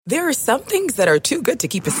There are some things that are too good to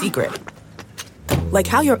keep a secret. Like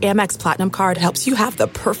how your Amex Platinum card helps you have the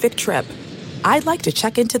perfect trip. I'd like to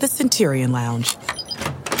check into the Centurion Lounge.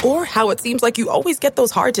 Or how it seems like you always get those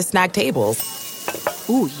hard-to-snag tables.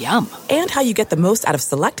 Ooh, yum. And how you get the most out of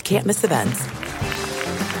select can't-miss events.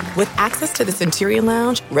 With access to the Centurion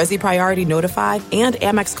Lounge, Resi Priority Notified, and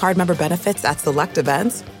Amex card member benefits at select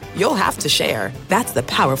events, you'll have to share. That's the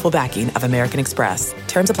powerful backing of American Express.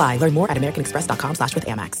 Terms apply. Learn more at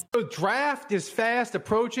americanexpress.com/withAmex. The draft is fast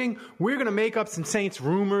approaching. We're going to make up some Saints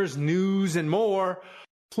rumors, news, and more.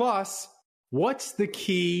 Plus, what's the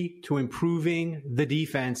key to improving the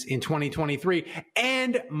defense in 2023?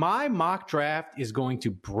 And my mock draft is going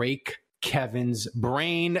to break Kevin's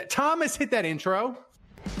brain. Thomas, hit that intro.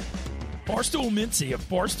 Barstool Mincy of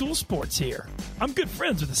Barstool Sports here. I'm good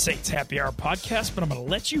friends with the Saints Happy Hour podcast, but I'm going to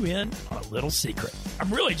let you in on a little secret. I'm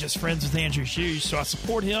really just friends with Andrew Hughes, so I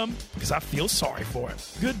support him because I feel sorry for him.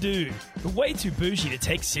 Good dude, but way too bougie to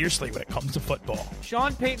take seriously when it comes to football.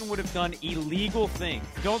 Sean Payton would have done illegal things.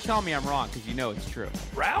 Don't tell me I'm wrong, because you know it's true.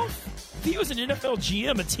 Ralph? If he was an NFL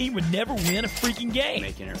GM, a team would never win a freaking game.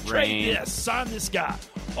 Making it Trade rain. this, sign this guy.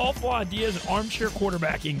 Awful ideas and armchair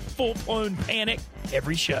quarterbacking, full-blown panic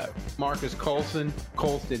every show. Marcus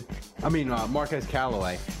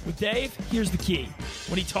Callaway. With Dave, here's the key.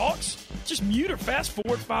 When he talks, just mute or fast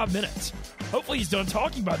forward 5 minutes. Hopefully he's done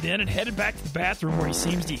talking by then and headed back to the bathroom where he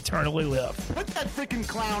seems to eternally live. Put that freaking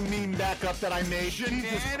clown meme back up that I made.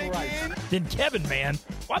 Jesus Christ. Then Kevin, man,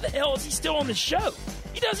 why the hell is he still on the show?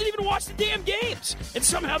 He doesn't even watch the damn games, and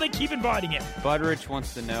somehow they keep inviting him. Budrich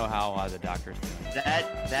wants to know how the doctor's doing.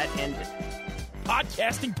 That ended.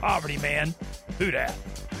 Podcasting poverty, man. Who dat?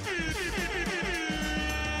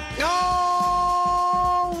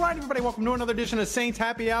 All right, everybody, welcome to another edition of Saints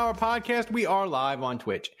Happy Hour podcast. We are live on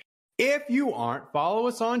Twitch. If you aren't, follow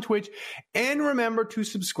us on Twitch, and remember to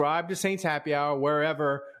subscribe to Saints Happy Hour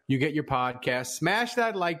wherever you get your podcast. Smash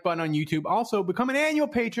that like button on YouTube. Also, become an annual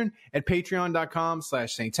patron at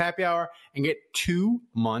patreon.com/Saints Happy Hour and get 2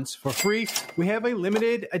 months for free. We have a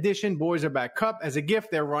limited edition Boys Are Back Cup as a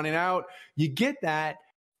gift. They're running out. You get that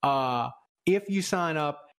if you sign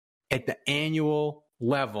up at the annual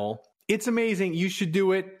level. It's amazing. You should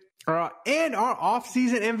do it. And our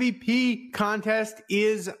off-season MVP contest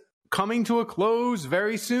is coming to a close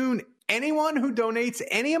very soon. Anyone who donates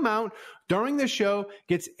any amount during the show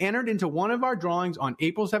gets entered into one of our drawings on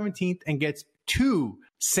April 17th and gets 2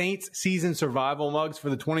 Saints season survival mugs for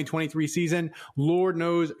the 2023 season. Lord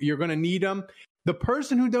knows you're going to need them. The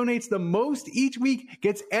person who donates the most each week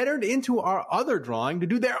gets entered into our other drawing to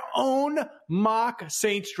do their own mock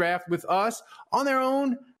Saints draft with us on their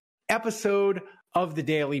own episode of the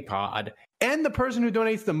Daily Pod. And the person who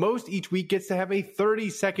donates the most each week gets to have a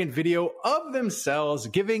 30-second video of themselves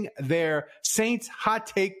giving their Saints hot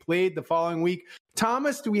take played the following week.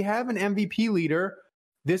 Thomas, do we have an MVP leader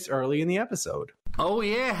this early in the episode? Oh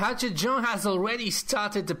yeah, Hatchet John has already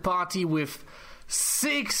started the party with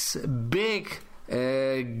 6 big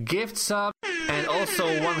gift subs and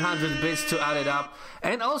also 100 bits to add it up.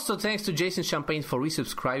 And also thanks to Jason Champagne for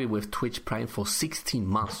resubscribing with Twitch Prime for 16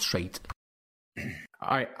 months straight.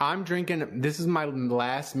 All right, I'm drinking. This is my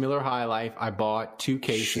last Miller High Life. I bought 2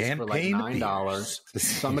 cases for like $9.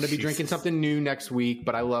 So I'm going to be drinking something new next week,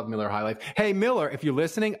 but I love Miller High Life. Hey, Miller, if you're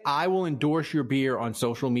listening, I will endorse your beer on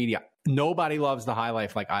social media. Nobody loves the High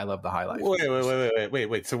Life like I love the High Life.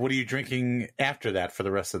 Wait. So what are you drinking after that for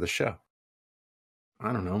the rest of the show?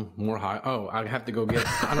 I don't know. More high. Oh, I have to go get.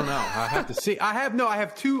 I don't know. I have to see. I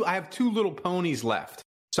have two little ponies left.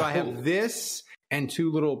 So I have this and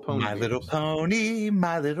 2 little ponies. My little pony,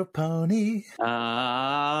 my little pony.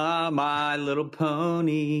 My little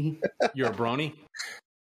pony. You're a brony.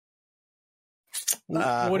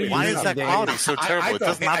 What why is that quality so terrible? It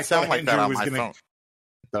does not sound like that on my phone. I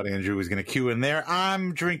thought Andrew was going to cue in there.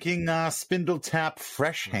 I'm drinking Spindle Tap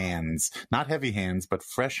Fresh Hands. Not Heavy Hands, but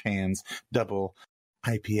Fresh Hands Double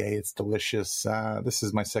IPA. It's delicious. This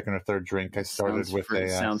is my second or third drink. I started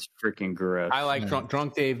sounds freaking gross. I like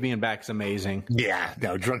Drunk Dave being back is amazing. Yeah,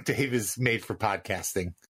 no, Drunk Dave is made for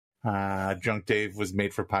podcasting. Drunk Dave was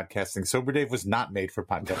made for podcasting. Sober Dave was not made for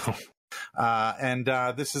podcasting. And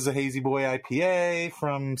this is a Hazy Boy IPA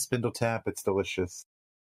from Spindle Tap. It's delicious.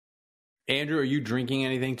 Andrew, are you drinking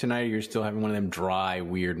anything tonight, or you're still having one of them dry,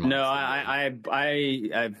 weird months? No, I've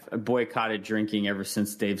boycotted drinking ever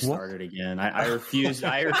since Dave started again. I refused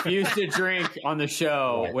to drink on the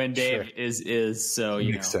show when Dave is so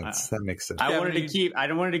you makes know. Sense. That makes sense. I wanted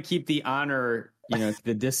to keep the honor,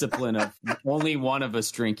 the discipline of only one of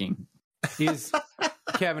us drinking.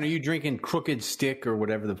 Kevin, are you drinking Crooked Stick or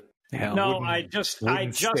whatever the hell? No, I just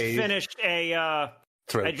finished a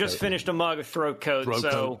I just finished a mug of throat coat.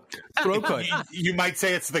 Throat coat. You might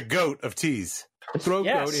say it's the goat of teas. Throat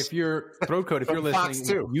coat. If you're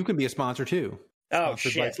listening, you can be a sponsor too. Oh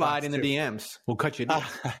shit! Slide in the DMs. We'll cut you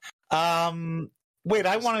down. Wait,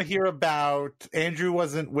 I want to hear about Andrew.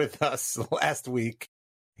 Wasn't with us last week.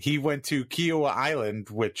 He went to Kiowa Island,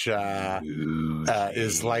 which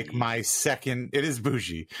is like my second. It is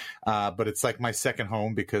bougie, but it's like my second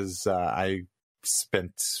home because I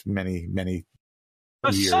spent many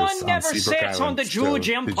the years sun on never Seabrook sets Island. on the Jewish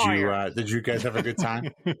Empire. Did you guys have a good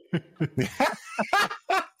time?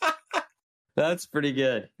 That's pretty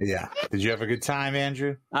good. Yeah. Did you have a good time,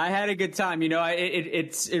 Andrew? I had a good time. You know,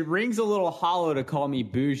 it rings a little hollow to call me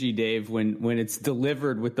bougie, Dave, when it's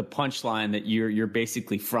delivered with the punchline that you're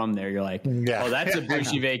basically from there. You're like, oh, that's a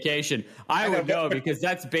bougie vacation. I would know because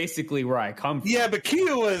that's basically where I come from. Yeah, but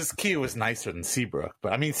Kiowa's nicer than Seabrook.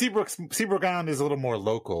 But I mean, Seabrook Island is a little more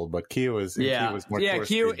local, but Kiowa's more touristy.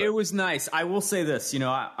 Kiowa, it was nice. I will say this. You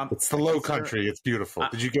know, it's the Low Country. It's beautiful.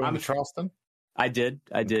 Did you go into Charleston? I did.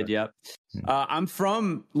 Yep. I'm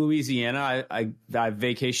from Louisiana. I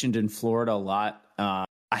vacationed in Florida a lot. I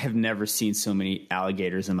have never seen so many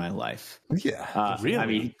alligators in my life. Yeah, really. I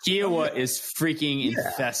mean, Kiowa is freaking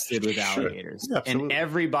infested with alligators in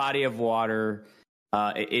every body of water.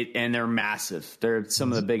 And they're massive. They're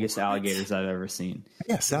some of the biggest alligators I've ever seen.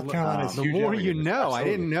 Yeah, South Carolina. The more you know. I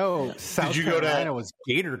didn't know South Carolina was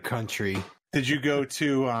gator country. Did you go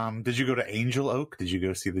to Angel Oak? Did you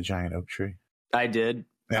go see the giant oak tree? I did.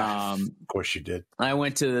 Yeah, of course you did. I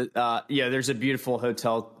went to there's a beautiful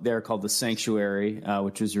hotel there called the Sanctuary,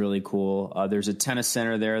 which was really cool. There's a tennis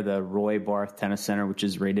center there, the Roy Barth Tennis Center, which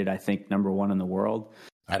is rated, I think, #1 in the world.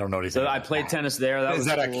 I don't know anything. So I played tennis there. Is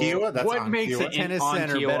that cool. A Kiowa? That's what makes a tennis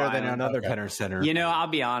center better than another tennis center? You know, I'll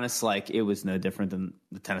be honest, like it was no different than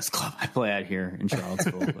the tennis club I play at here in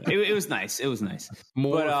Charlottesville. it was nice. It was nice.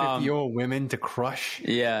 More 50-year-old women to crush.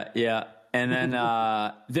 Yeah. And then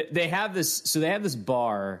they have this. So they have this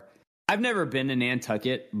bar. I've never been to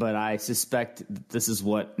Nantucket, but I suspect this is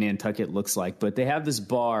what Nantucket looks like. But they have this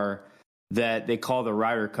bar that they call the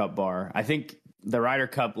Ryder Cup bar. I think the Ryder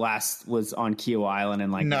Cup last was on Kiowa Island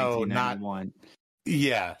in 1991.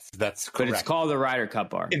 Yeah, that's correct. But it's called the Ryder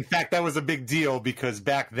Cup bar. In fact, that was a big deal because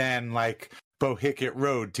back then, like Bohicket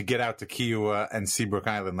Road to get out to Kiowa and Seabrook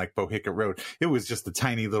Island, like Bohicket Road, it was just a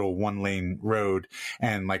tiny little 1-lane road.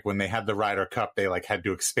 And like when they had the Ryder Cup, they like had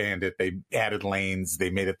to expand it. They added lanes.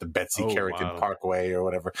 They made it the Betsy Carrington Parkway or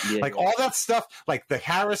whatever. Yeah, all that stuff, like the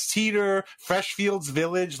Harris Teeter, Freshfields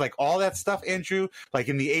Village, like all that stuff, Andrew, like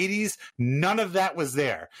in the 80s, none of that was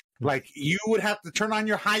there. Like you would have to turn on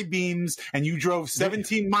your high beams and you drove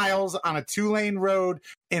 17 miles on a 2-lane road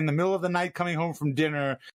in the middle of the night coming home from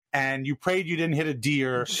dinner. And you prayed you didn't hit a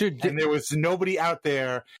deer, and there was nobody out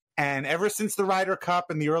there. And ever since the Ryder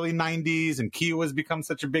Cup in the early 90s and Kiowa has become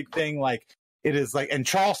such a big thing, like it is like, and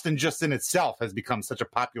Charleston just in itself has become such a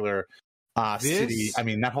popular city. I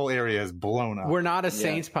mean, that whole area is blown up. We're not a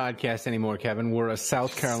Saints podcast anymore, Kevin. We're a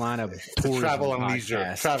South Carolina travel and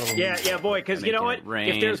leisure. Yeah, boy, because you know what?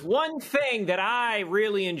 If there's one thing that I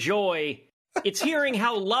really enjoy, it's hearing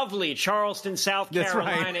how lovely Charleston, South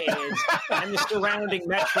Carolina is and the surrounding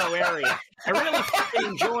metro area. I really fucking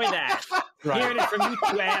enjoy that. Hearing it from you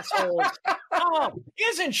two assholes. Oh,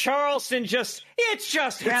 isn't Charleston it's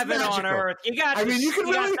just heaven magical. On earth. You got got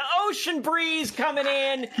the ocean breeze coming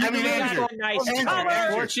in. Andrew,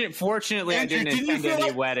 Fortunately, Andrew, I didn't attend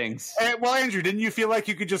any weddings. Well, Andrew, didn't you feel like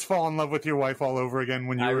you could just fall in love with your wife all over again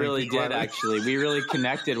when you were? I really did, actually. We really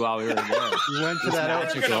connected while we were there. You went to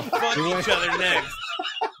that ocean. Fuck each other next.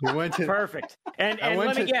 You went to perfect. And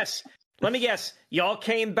let me guess. Y'all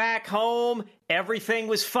came back home. Everything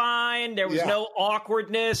was fine. There was no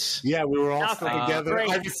awkwardness. Yeah, we were all still together.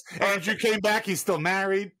 Andrew came back. He's still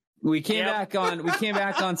married. We came back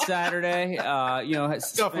on Saturday.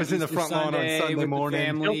 Stuff was in the front lawn on Sunday morning.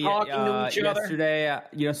 Family, talking to each other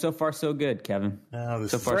yesterday. So far so good, Kevin.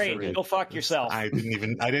 So far great. So good. Go fuck yourself. I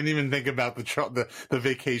didn't even think about the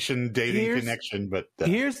vacation dating connection. But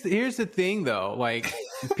here's the thing, though. Like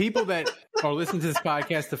people that are listening to this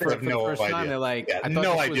podcast for the first time, they're like, I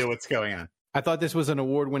no idea what's going on. I thought this was an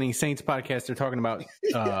award-winning Saints podcast. They're talking about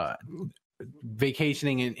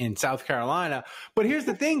vacationing in South Carolina. But here's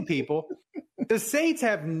the thing, people. The Saints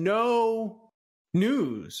have no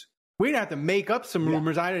news. We'd have to make up some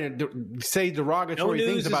rumors. I didn't say derogatory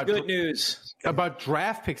things about good news about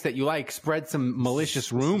draft picks that you like. Spread some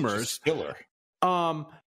malicious rumors. Spiller.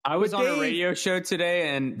 I was on a radio show today,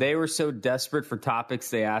 and they were so desperate for topics.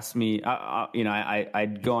 They asked me.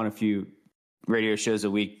 I'd go on a few radio shows a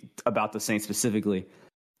week about the Saints specifically.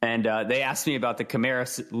 And they asked me about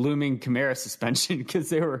the looming Kamara suspension because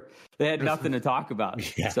they had nothing to talk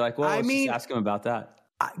about. Yeah. So let's just ask them about that.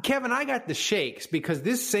 Kevin, I got the shakes because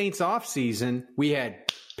this Saints offseason, we had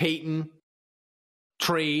Peyton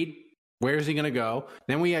trade. Where's he going to go?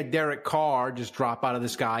 Then we had Derek Carr just drop out of the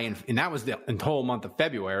sky, and that was the whole month of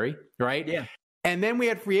February, right? Yeah. And then we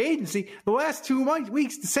had free agency. The last 2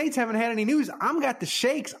 weeks, the Saints haven't had any news. I'm got the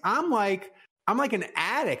shakes. I'm like an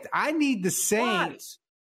addict. I need the Saints.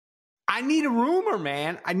 What? I need a rumor,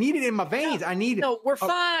 man. I need it in my veins. We're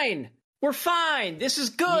fine. We're fine. This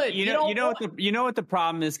is good. You know what the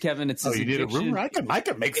problem is, Kevin? It's his addiction. Need a rumor? I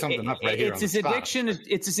could make something up right here. It's his addiction.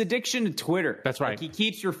 It's his addiction to Twitter. That's right. He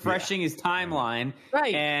keeps refreshing his timeline.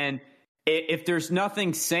 Right. And if there's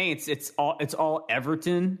nothing Saints, it's all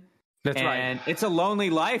Everton. That's right. And it's a lonely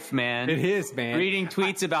life, man. It is, man. Reading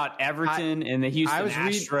tweets about Everton and the Houston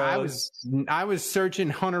Astros. I was searching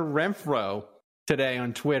Hunter Renfrow today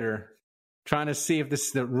on Twitter, trying to see if this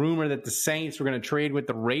is the rumor that the Saints were going to trade with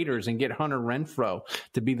the Raiders and get Hunter Renfrow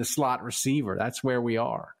to be the slot receiver. That's where we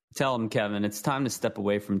are. Tell him, Kevin, it's time to step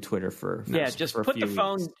away from Twitter for put the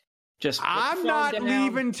phone. I'm not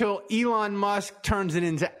leaving till Elon Musk turns it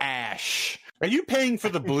into ash. Are you paying for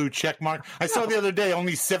the blue check mark? I saw the other day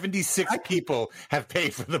only 76 people have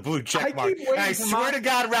paid for the blue check mark. And I swear to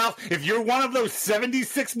God, Ralph, if you're one of those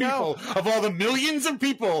 76 people of all the billions of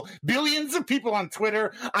people on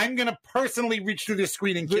Twitter, I'm going to personally reach through the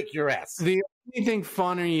screen and kick your ass. The only thing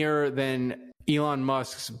funnier than Elon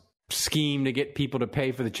Musk's scheme to get people to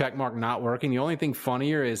pay for the check mark not working, the only thing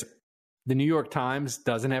funnier is the New York Times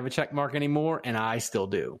doesn't have a check mark anymore, and I still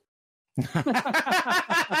do.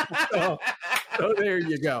 so there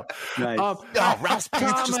you go. Nice. Ralph's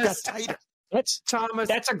pants just got tighter.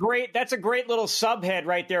 That's a great little subhead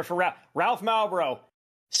right there for Ralph. Ralph Malbrough,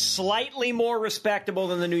 slightly more respectable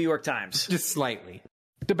than the New York Times. Just slightly.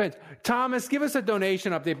 Depends. Thomas, give us a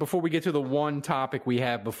donation update before we get to the one topic we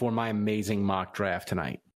have before my amazing mock draft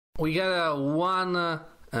tonight. We got one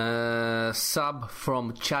sub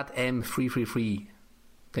from Chat M333.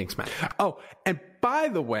 Thanks, man. Oh, and by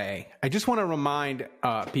the way, I just want to remind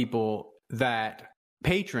people that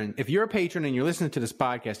if you're a patron and you're listening to this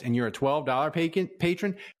podcast and you're a $12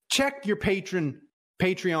 patron, check your Patreon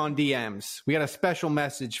DMs. We got a special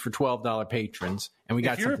message for $12 patrons, and we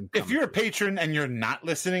got something coming. If you're a patron and you're not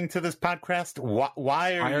listening to this podcast,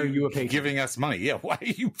 why are you giving us money? Yeah, why are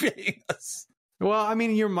you paying us? Well, I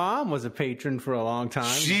mean, your mom was a patron for a long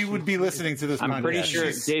time. She would be listening to this podcast. I'm pretty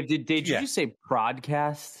sure. Dave, did you say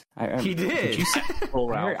broadcast? He did. Did you say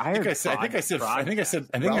I think I said. I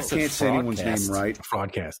can't say anyone's name right.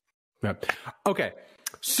 Broadcast. Yep. Okay.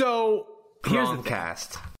 So here's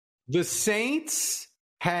broadcast. The Saints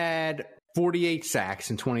had 48 sacks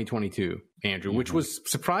in 2022, Andrew, which was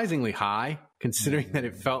surprisingly high, considering that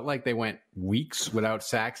it felt like they went weeks without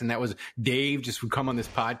sacks. And that was Dave just would come on this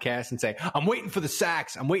podcast and say, I'm waiting for the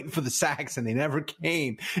sacks. And they never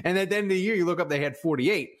came. And at the end of the year, you look up, they had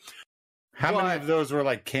 48. How many of those were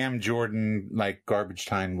like Cam Jordan, like garbage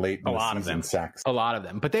time late in the season sacks? A lot of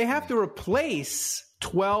them. But they have to replace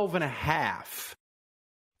 12 and a half.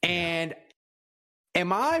 And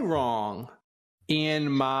am I wrong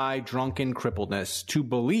in my drunken crippledness to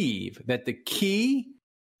believe that the key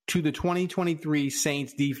to the 2023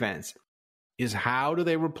 Saints defense is how do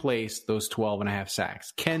they replace those 12 and a half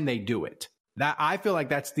sacks? Can they do it? I feel like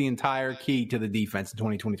that's the entire key to the defense in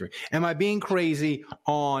 2023. Am I being crazy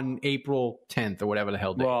on April 10th or whatever the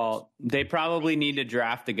hell day? Well, they probably need to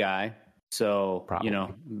draft a guy. So,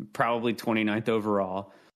 probably 29th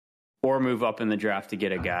overall, or move up in the draft to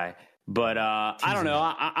get a guy. But I don't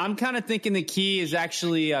know. I'm kind of thinking the key is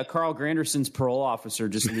actually Carl Granderson's parole officer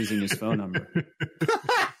just losing his phone number.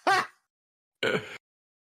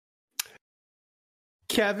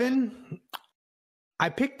 Kevin, I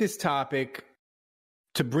picked this topic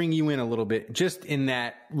to bring you in a little bit, just in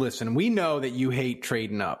that, listen, we know that you hate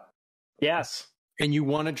trading up. Yes. And you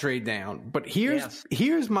want to trade down. But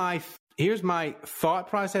here's my thought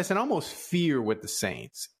process and almost fear with the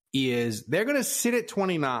Saints. Is they're going to sit at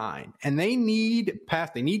 29 and they need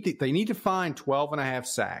to find 12 and a half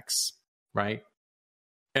sacks, right?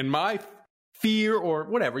 And my fear or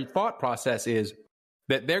whatever thought process is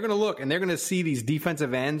that they're going to look and they're going to see these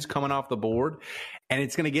defensive ends coming off the board, and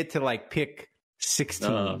it's going to get to like pick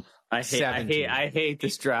 16. I hate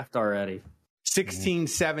this draft already. 16,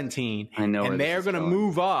 17. I know. And they're going to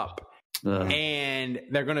move up and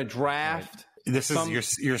they're going to draft. Right. This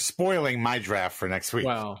is you're spoiling my draft for next week,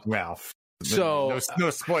 Ralph. So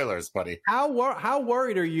no spoilers, buddy. How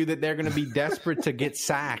worried are you that they're going to be desperate to get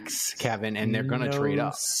sacks, Kevin, and they're going to trade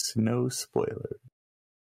up? No spoilers.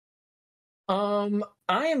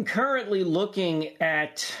 I am currently looking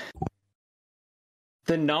at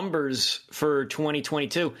the numbers for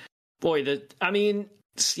 2022. Boy,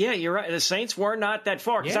 yeah, you're right. The Saints were not that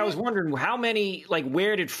far because I was wondering how many,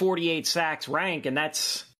 where did 48 sacks rank? And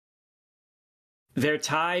they're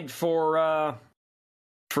tied for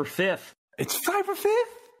fifth. It's tied for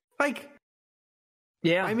fifth?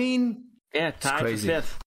 Yeah. I mean, yeah, tied for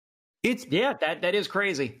fifth. That is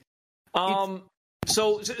crazy. But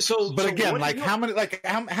again,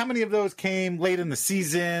 how many of those came late in the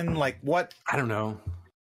season? What? I don't know.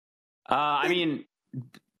 I mean,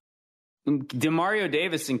 DeMario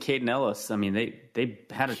Davis and Caden Ellis. I mean, they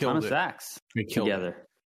had a ton of sacks together.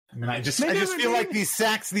 I mean, I just feel like these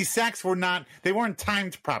sacks weren't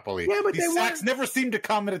timed properly. Yeah, but these sacks never seemed to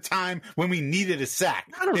come at a time when we needed a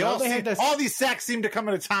sack. I don't know. All these sacks seem to come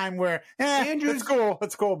at a time where, that's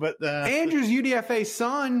cool. But Andrew's UDFA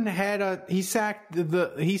son he sacked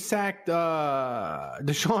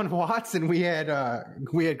Deshaun Watson. We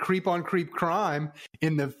had creep on creep crime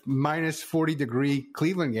in the minus 40 degree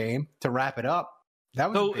Cleveland game to wrap it up.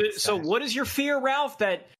 That was so. What is your fear, Ralph?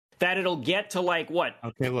 That it'll get to what?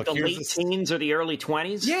 Okay, look, the late teens or the early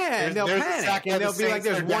 20s? Yeah, and they'll panic. And they'll be like,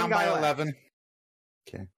 there's one guy 11. Left.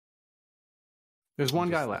 Okay. There's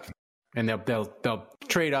one guy left. And they'll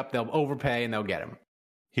trade up, they'll overpay, and they'll get him.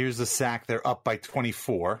 Here's the sack. They're up by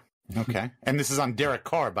 24. Okay. And this is on Derek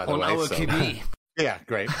Carr, by the way. On our QB. Yeah,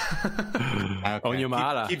 great. Okay.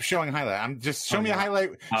 Onyemata. Keep showing highlight. I'm just show me a highlight.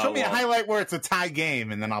 Show me a highlight where it's a tie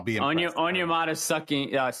game, and then I'll be impressed. Onyemata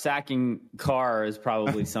sacking Carr is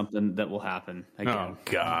probably something that will happen again. Oh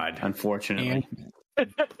God! Unfortunately,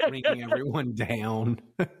 bringing everyone down.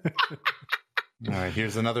 All right,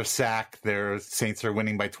 here's another sack. Their Saints are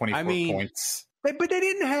winning by 24 points. But they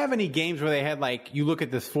didn't have any games where they had you look at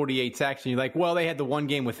this 48 sacks and you're like, well, they had the one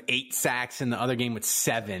game with 8 sacks and the other game with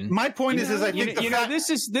 7. My point is I think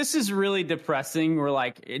this is really depressing. We're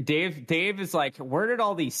like, Dave is like, where did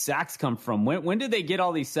all these sacks come from? When did they get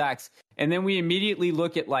all these sacks? And then we immediately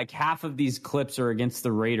look at half of these clips are against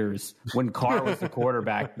the Raiders when Carr was the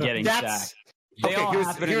quarterback getting sacked.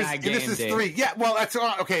 This is Dave. 3. Yeah, well, that's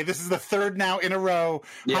okay. This is the third now in a row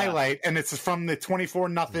highlight, and it's from the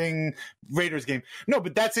 24-0 Raiders game. No,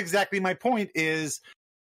 but that's exactly my point. Is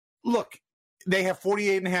look, they have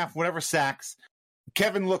 48.5 whatever sacks.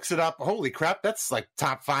 Kevin looks it up. Holy crap, that's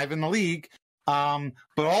top 5 in the league. But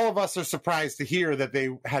all of us are surprised to hear that they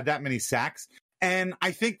had that many sacks, and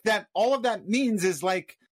I think that all of that means is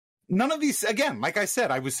none of these. Again, like I said,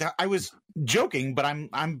 I was joking, but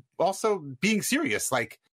I'm also being serious.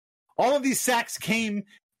 All of these sacks came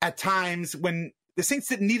at times when the Saints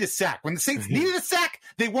didn't need a sack. When the Saints needed a sack,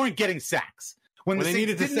 they weren't getting sacks. When they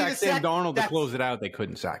needed to sack Sam Darnold to close it out, they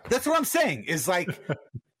couldn't sack him. That's what I'm saying. Is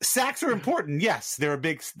sacks are important. Yes, they're a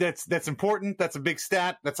big. That's important. That's a big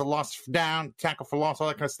stat. That's a loss down, tackle for loss, all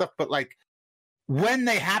that kind of stuff. But when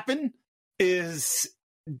they happen, is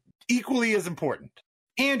equally as important.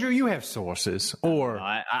 Andrew, you have sources, or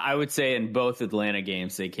I would say in both Atlanta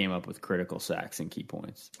games they came up with critical sacks and key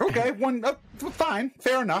points. Okay, fine,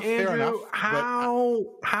 fair enough. Andrew, fair enough.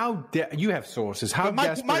 You have sources?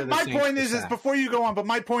 My point is before you go on. But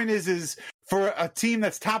my point is for a team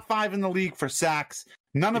that's top 5 in the league for sacks.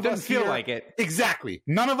 None of us feel like it. Exactly.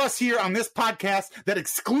 None of us here on this podcast that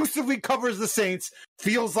exclusively covers the Saints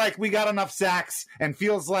feels like we got enough sacks and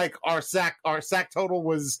feels like our sack total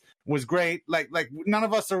was great. None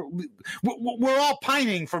of us are. We're all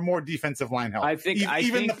pining for more defensive line help. I think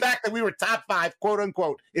the fact that we were top 5, quote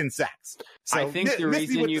unquote, in sacks. So I think the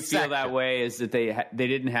reason you feel that way is that they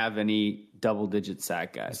didn't have any double-digit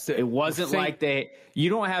sack guys. It wasn't you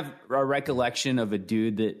don't have a recollection of a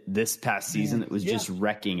dude that this past season that was just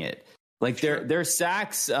wrecking it. Their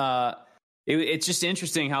sacks, it's just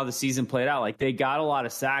interesting how the season played out. They got a lot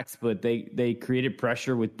of sacks, but they created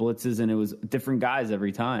pressure with blitzes, and it was different guys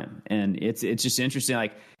every time. And it's just interesting.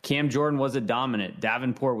 Cam Jordan wasn't dominant.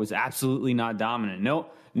 Davenport was absolutely not dominant.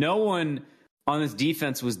 No one on this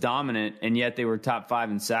defense was dominant, and yet they were top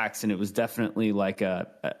 5 in sacks, and it was definitely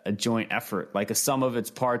a joint effort, a sum of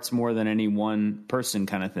its parts more than any one person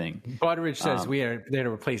kind of thing. Butteridge says they had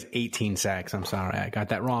to replace 18 sacks. I'm sorry, I got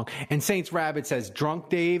that wrong. And Saints Rabbit says drunk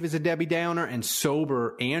Dave is a Debbie Downer and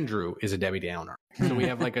sober Andrew is a Debbie Downer. So we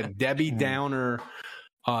have a Debbie Downer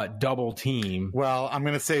double team. Well, I'm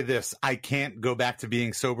going to say this. I can't go back to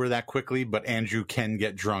being sober that quickly, but Andrew can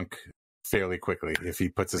get drunk fairly quickly if he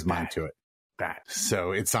puts his mind to it.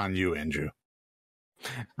 So it's on you, Andrew.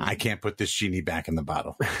 I can't put this genie back in the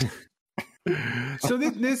bottle. So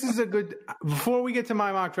this is a good. Before we get to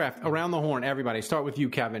my mock draft, around the horn, everybody, start with you,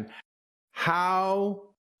 Kevin. How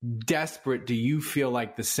desperate do you feel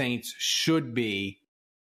like the Saints should be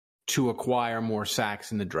to acquire more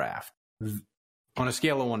sacks in the draft? On a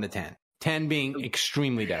scale of 1 to 10. 10 being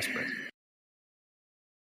extremely desperate.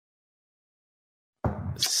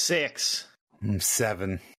 6.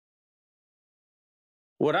 7.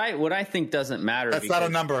 What I think doesn't matter. That's not a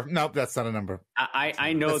number. Nope, that's not a number.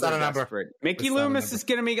 I know that's not a number. Mickey Loomis is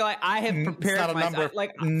going to be like, I have prepared myself.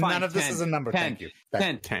 Like, fine, none of 10, this is a number. 10, Thank you.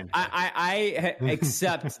 10. I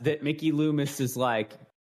accept that Mickey Loomis is like,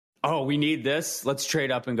 oh, we need this. Let's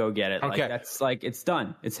trade up and go get it. Okay. Like, that's like, it's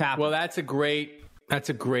done. It's happening. Well, that's a great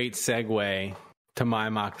segue to my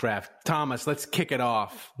mock draft. Thomas, let's kick it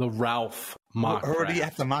off. The Ralph mock draft. Already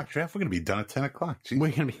at the mock draft? We're going to be done at 10 o'clock. Jeez.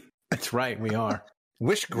 We're going to be. That's right, we are.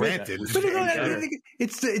 Wish granted.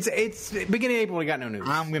 It's beginning of April. We got no news.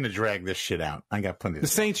 I'm going to drag this shit out. I got plenty of The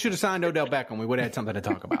Saints should have signed Odell Beckham. We would have had something to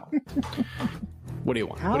talk about. What do you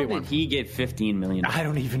want? How what do you did want? he get $15 million? I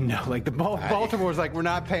don't even know. Like the Baltimore's like, we're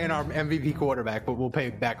not paying our MVP quarterback, but we'll pay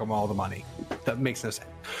Beckham all the money. That makes no sense.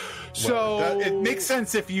 So it makes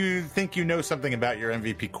sense if you think you know something about your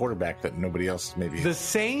MVP quarterback that nobody else maybe. The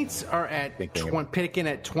Saints are at picking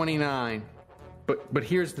at 29, but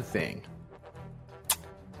here's the thing.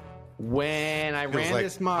 When I ran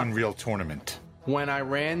this mock Unreal Tournament. When I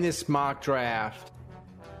ran this mock draft,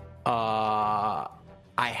 I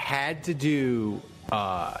had to do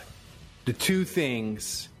the two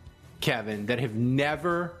things, Kevin, that have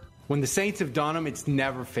never, when the Saints have done them, it's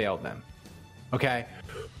never failed them. Okay?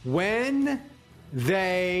 When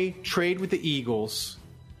they trade with the Eagles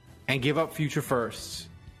and give up future firsts,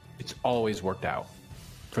 it's always worked out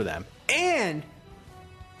for them. And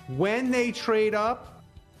when they trade up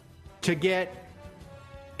to get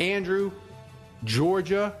Andrew,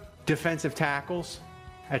 Georgia defensive tackles,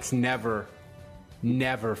 that's never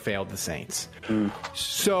failed the Saints.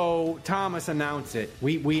 So Thomas announced it.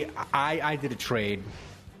 I did a trade.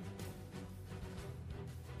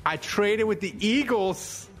 I traded with the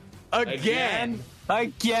Eagles again. Oh,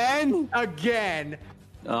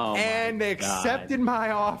 and they accepted my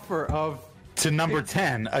offer of to number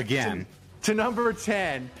 10 again. To number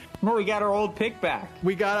 10. Well, we got our old pick back.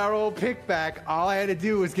 All I had to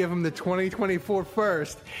do was give him the 2024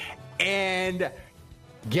 first. And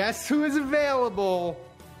guess who is available?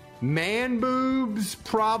 Man boobs,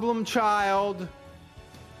 problem child,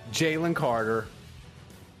 Jalen Carter.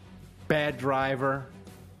 Bad driver.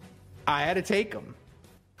 I had to take him.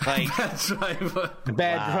 Like,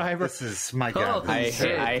 Bad driver. This is, my God.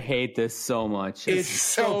 I hate this so much. It's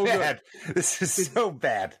so bad. This is so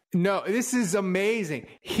bad. No, this is amazing.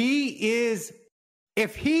 He is,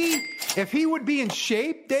 if he would be in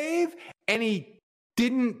shape, Dave, and he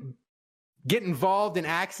didn't get involved in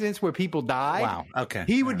accidents where people died. Wow. Okay.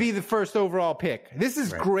 He would be the first overall pick. This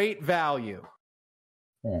is great value.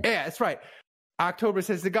 Yeah, that's right. October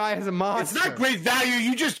says the guy has a monster. It's not great value.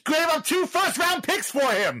 You just gave up 2 first-round picks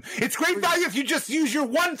for him. It's great value if you just use your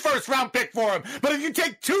 1 first-round pick for him. But if you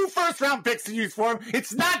take 2 first-round picks to use for him,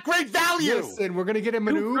 it's not great value. Listen, we're going to get him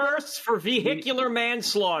an 2 firsts for vehicular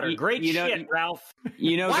manslaughter. Great shit, Ralph.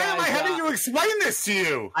 You know, why guys, am I having to explain this to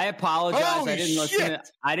you? I apologize. Holy I didn't shit. listen.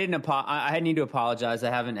 I need to apologize. I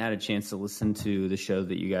haven't had a chance to listen to the show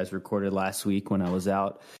that you guys recorded last week when I was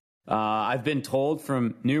out. I've been told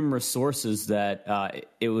from numerous sources that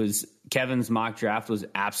it was Kevin's mock draft was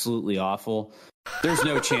absolutely awful. There's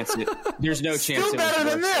no chance. There's no chance. Still better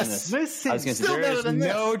than this. Listen, I was going to say there's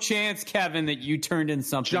no chance, Kevin, that you turned in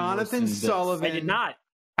something. Jonathan Sullivan. I did not.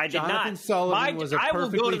 Jonathan Sullivan was a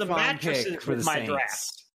perfectly fine pick for the Saints.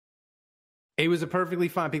 Draft. It was a perfectly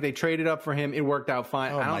fine pick. They traded up for him. It worked out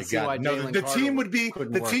fine. I don't see why Jalen the Carter team would be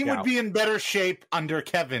couldn't be in better shape under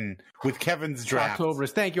Kevin with Kevin's draft.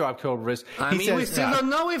 Octoberist. Thank you, Octoberist. We still don't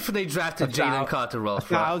know if they drafted Jalen Carter, Ralph.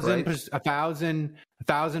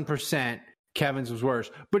 1,000%. Kevin's was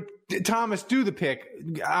worse. But Thomas, do the pick.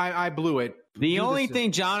 I blew it. The only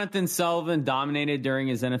thing Jonathan Sullivan dominated during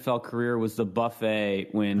his NFL career was the buffet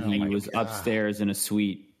when he was upstairs in a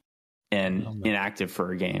suite and inactive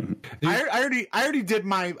for a game. I already did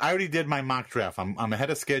my mock draft. I'm ahead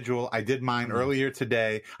of schedule. I did mine earlier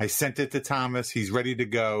today. I sent it to Thomas. He's ready to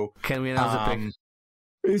go. Can we announce the pick?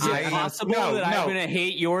 Is it possible that I'm going to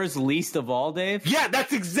hate yours least of all, Dave? Yeah,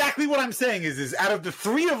 that's exactly what I'm saying. Is out of the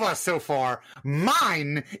 3 of us so far,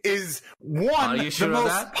 mine is the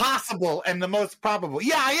most possible and the most probable.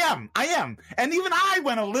 Yeah, I am. And even I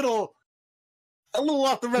went a little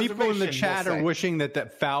off the reservation. People in the chat are wishing that the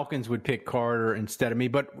Falcons would pick Carter instead of me,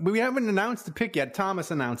 but we haven't announced the pick yet.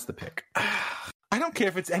 Thomas announced the pick. I don't care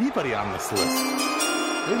if it's anybody on this list.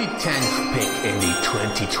 the 10th pick in the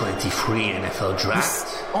 2023 NFL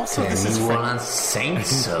Draft. This is New Orleans Saints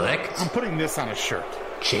select. I'm putting this on a shirt.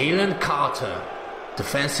 Jalen Carter,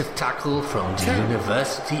 defensive tackle from the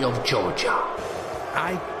University of Georgia.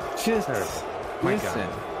 Listen.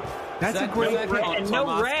 That's a great and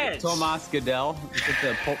no reds. Tomas Goodell. Is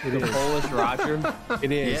it the Polish Roger?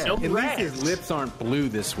 It is. Yeah. At least his lips aren't blue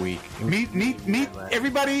this week. Meet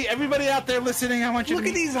everybody out there listening. I want you Look to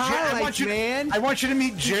at meet these highlights, man. I want you to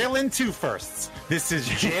meet Jalen Two Firsts. This is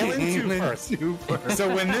Jalen Two First.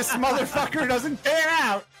 So when this motherfucker doesn't pan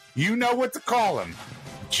out, you know what to call him.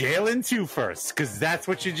 Jalen Two Firsts, because that's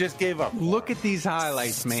what you just gave up. Look at these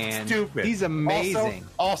highlights, man. Stupid. He's amazing.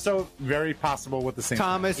 Also very possible with the same.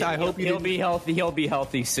 Thomas, I hope he'll be healthy. He'll be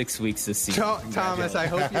healthy 6 weeks this season. Thomas, I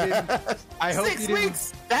hope you didn't. I hope 6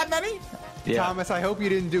 weeks? That many? Yeah. Thomas, I hope you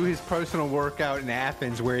didn't do his personal workout in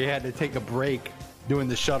Athens where he had to take a break doing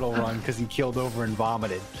the shuttle run because he killed over and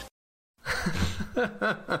vomited.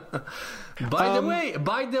 By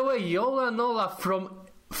the way, Yola Nola from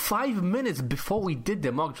 5 minutes before we did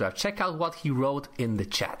the mock draft, check out what he wrote in the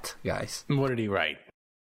chat, guys. What did he write?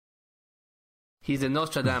 He's the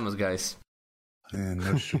Nostradamus, guys.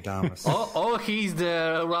 Nostradamus. He's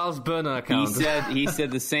the Rouse Burner account. He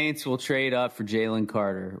said the Saints will trade up for Jalen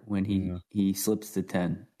Carter when he slips to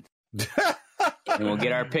 10. And we'll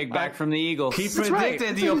get our pick back from the Eagles. He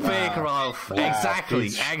predicted your pick, Ralph. Wow. Exactly.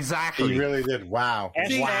 He really did. Wow.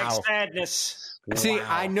 Hashtag sadness. See,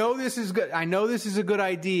 I know this is good. I know this is a good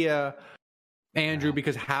idea, Andrew,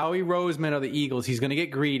 because Howie Roseman of the Eagles, he's going to get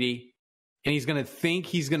greedy, and he's going to think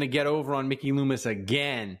he's going to get over on Mickey Loomis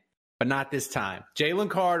again, but not this time. Jalen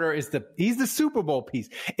Carter he's the Super Bowl piece.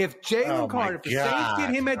 If Jalen Carter, if the Saints get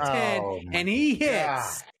him at 10 and he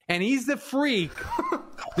hits and he's the freak,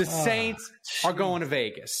 the Saints are going to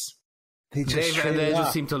Vegas. They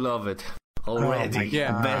just seem to love it. Already.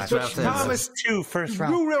 Best draft Thomas, 2 first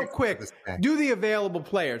round. Do real quick. Do the available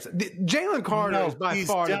players. Jalen Carter is by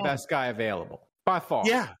far the best guy available. By far.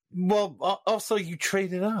 Yeah. Well, also you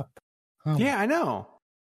traded up. Yeah, I know.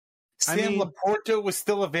 Sam Laporta was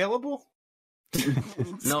still available?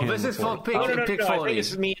 No, this is for pick 40. I think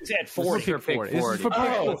this means at 40.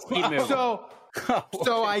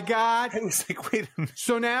 So I got. I was like, wait a minute.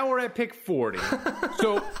 So now we're at pick 40.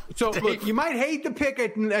 So look, you might hate the pick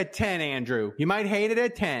at 10, Andrew. You might hate it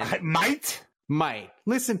at 10. I might.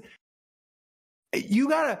 Listen, you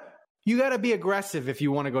gotta be aggressive if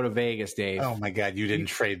you want to go to Vegas, Dave. Oh my God, you didn't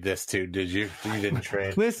trade this too, did you? You didn't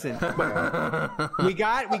trade. Listen, we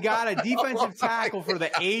got a defensive tackle for the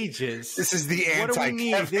ages. This is the What do we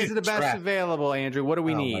need? These are the best draft. available, Andrew. What do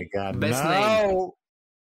we need? Oh my God, best name.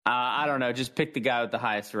 I don't know. Just pick the guy with the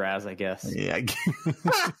highest Raz, I guess. Yeah.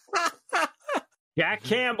 Jack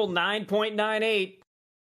Campbell, 9.98.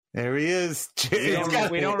 There he is. We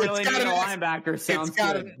don't really need a linebacker. Sounds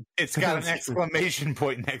good. It's got an exclamation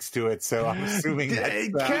point next to it, so I'm assuming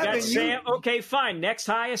that's okay, fine. Next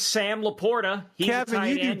highest, Sam Laporta. He's Kevin, a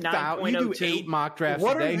tight end, 9.02. you do 8 mock drafts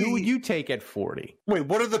a day. Who would you take at 40? Wait,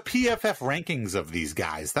 what are the PFF rankings of these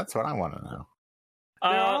guys? That's what I want to know.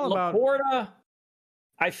 Laporta.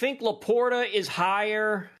 I think Laporta is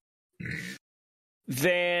higher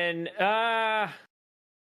than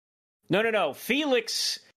no.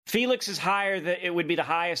 Felix is higher. It would be the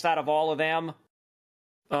highest out of all of them.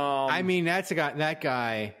 I mean, that's a guy. That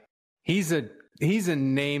guy, he's a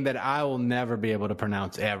name that I will never be able to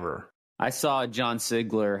pronounce ever. I saw John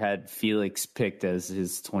Sigler had Felix picked as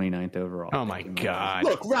his 29th overall. Oh my God!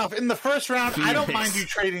 Look, Ralph, in the first round, I don't mind you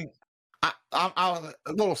trading. A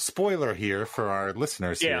little spoiler here for our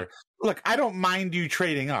listeners here. Look, I don't mind you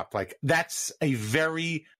trading up. Like, that's a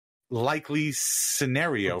very likely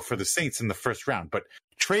scenario for the Saints in the first round. But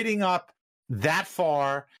trading up that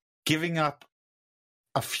far, giving up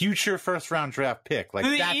a future first round draft pick, like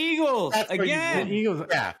the Eagles again. The Eagles,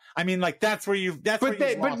 yeah. I mean, like that's where you.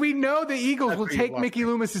 But we know the Eagles will take Mickey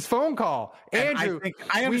Loomis's phone call. Andrew,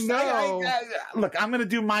 I understand. Look, I'm going to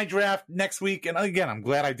do my draft next week, and again, I'm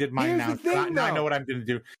glad I did mine now. Now I know what I'm going to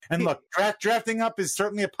do. And look, drafting up is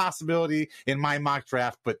certainly a possibility in my mock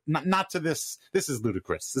draft, but not to this. This is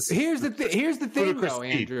ludicrous. Here's the thing, though,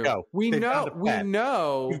 Andrew. We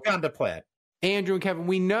know. You've gone to Platt. Andrew and Kevin,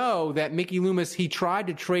 we know that Mickey Loomis, he tried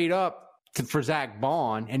to trade up for Zach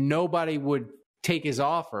Bond, and nobody would take his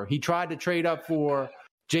offer. He tried to trade up for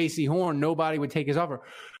J.C. Horn. Nobody would take his offer.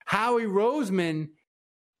 Howie Roseman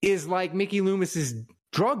is like Mickey Loomis's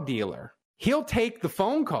drug dealer. He'll take the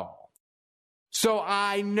phone call. So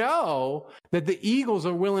I know that the Eagles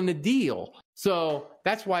are willing to deal. So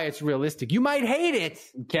that's why it's realistic. You might hate it.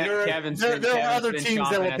 Kevin's there are other teams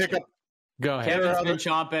that will pick up. Go ahead. Kevin's been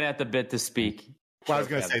chomping at the bit to speak. Well, I was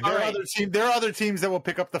going to say there are other teams that will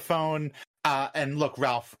pick up the phone. And look,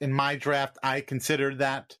 Ralph, in my draft, I considered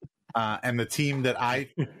that, and the team that I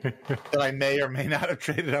may or may not have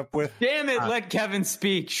traded up with. Damn it! Let Kevin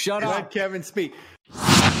speak. Shut up. Let Kevin speak.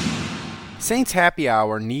 Saints Happy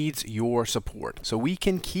Hour needs your support so we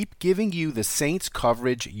can keep giving you the Saints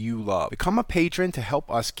coverage you love. Become a patron to help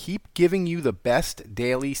us keep giving you the best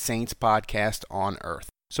daily Saints podcast on earth.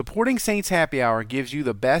 Supporting Saints Happy Hour gives you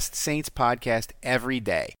the best Saints podcast every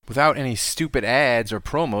day, without any stupid ads or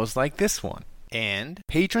promos like this one. And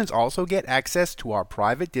patrons also get access to our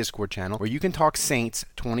private Discord channel where you can talk Saints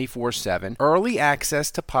 24/7, early access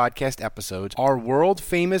to podcast episodes, our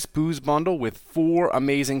world-famous booze bundle with 4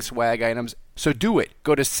 amazing swag items. So do it.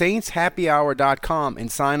 Go to saintshappyhour.com and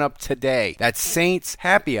sign up today. That's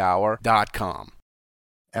saintshappyhour.com.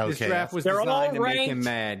 Okay. This draft was designed to make him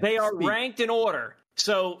mad. They are ranked in order.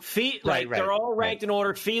 So, they're all ranked in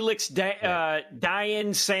order. Felix,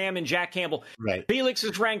 Diane, Sam, and Jack Campbell. Right. Felix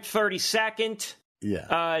is ranked 32nd.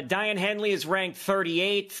 Yeah. Diane Henley is ranked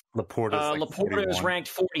 38th. Laporta is ranked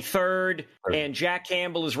 43rd. Right. And Jack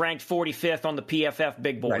Campbell is ranked 45th on the PFF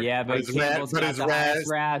big board. Right. Yeah, but Campbell's got the highest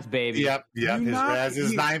Raz, baby. Yep. His Raz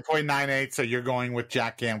is 9.98, so you're going with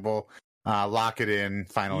Jack Campbell. Lock it in.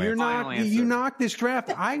 Final answer. You knocked this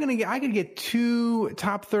draft. I could get 2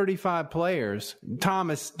 top 35 players.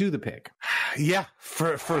 Thomas, do the pick. Yeah,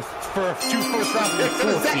 for 2 first-round picks.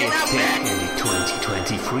 In the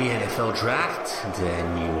 2023 NFL Draft, the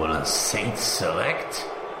New Orleans Saints select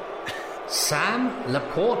Sam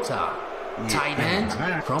Laporta, tight end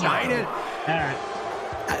from Iowa.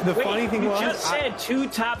 The funny thing was, you just said 2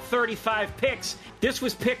 top 35 picks. This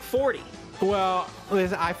was pick 40. Well,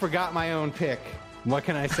 listen, I forgot my own pick. What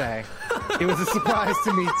can I say? It was a surprise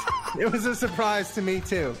to me. It was a surprise to me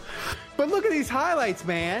too. But look at these highlights,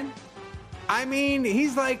 man. I mean,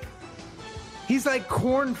 he's like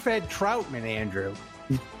corn-fed Troutman, Andrew.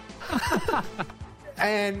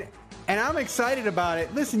 and I'm excited about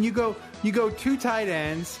it. Listen, you go 2 tight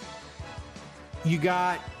ends. You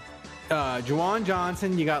got Juwan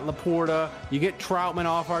Johnson, you got Laporta, you get Troutman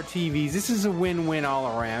off our TVs. This is a win-win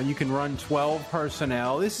all around. You can run 12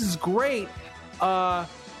 personnel. This is great. And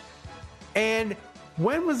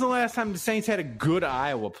when was the last time the Saints had a good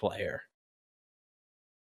Iowa player?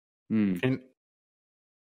 Can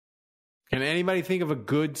anybody think of a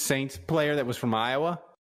good Saints player that was from Iowa?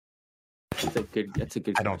 That's a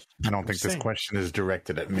good. I don't think this question is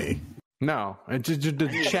directed at me. No, it's just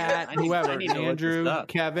the chat, whoever, Andrew,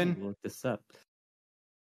 Kevin. Look this up.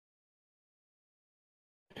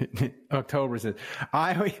 October says,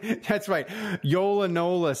 that's right. Yola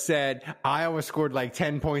Nola said Iowa scored like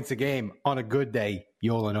 10 points a game on a good day.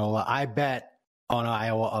 Yola Nola, I bet on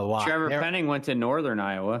Iowa a lot. Trevor Penning went to Northern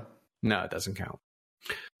Iowa. No, it doesn't count.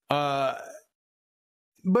 But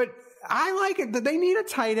I like it that they need a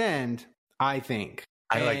tight end, I think.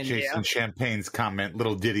 I like Jason Champagne's comment,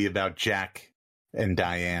 little ditty about Jack and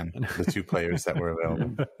Diane, the 2 players that were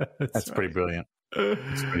available. That's pretty brilliant.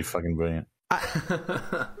 It's pretty fucking brilliant.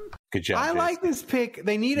 Good job. I like this pick.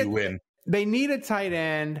 They need win. They need a tight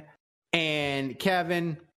end, and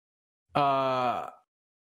Kevin, I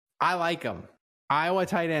like them. Iowa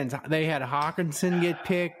tight ends. They had Hawkinson get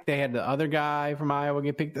picked. They had the other guy from Iowa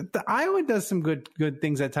get picked. The Iowa does some good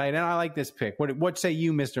things at tight end. I like this pick. What say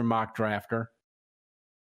you, Mr. Mock Drafter?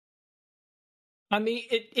 I mean,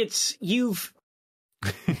 it's you've.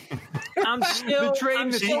 I'm still trading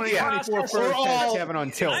the 2024 first pick, Kevin,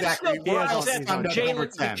 on tilt. Exactly.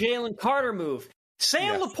 Jalen Carter move.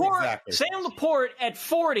 Sam Laporte at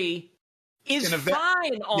 40 is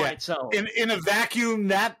fine on its own. In a vacuum,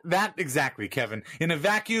 that exactly, Kevin. In a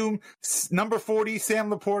vacuum, number 40, Sam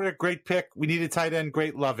Laporte, great pick. We need a tight end,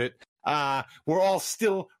 great, love it. We're all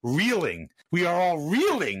still reeling. We are all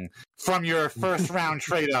reeling from your first round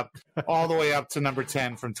trade up all the way up to number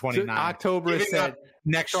 10 from 29. So October said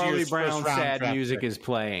next Charlie Brown's sad music is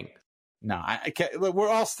playing. No, I can't. We're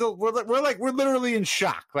all still. We're literally in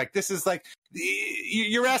shock. Like, this is like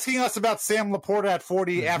you're asking us about Sam Laporta at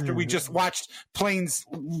 40 after we just watched planes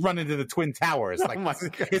run into the Twin Towers. Like,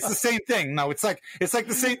 it's the same thing. No, it's like the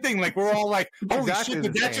same thing. Like, we're all like, holy shit,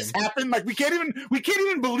 did that just happen? Like, we can't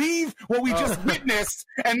even believe what we just witnessed.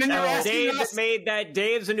 And then you're asking Dave us. Made that.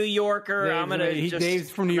 Dave's a New Yorker.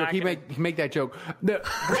 Dave's from New York. He make that joke.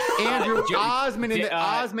 Andrew Osman in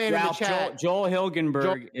the chat. Joel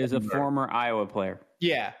Hilgenberg is a former Iowa player.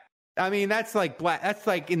 Yeah. I mean, that's like black. That's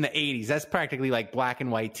like in the 80s. That's practically like black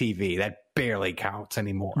and white TV. That barely counts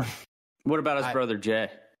anymore. What about his brother Jay?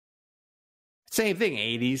 Same thing,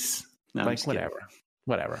 80s. No, like,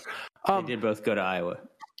 whatever. They did both go to Iowa.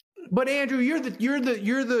 But Andrew, you're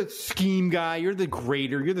the scheme guy. You're the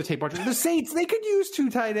grader. You're the tape watcher. The Saints, they could use 2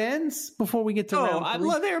 tight ends before we get to round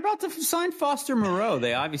 3. They're about to sign Foster Moreau.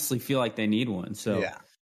 They obviously feel like they need one. So yeah,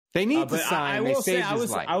 they need to sign. I will say,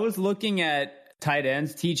 I was looking at tight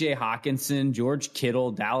ends: T.J. Hawkinson, George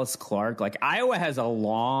Kittle, Dallas Clark. Like Iowa has a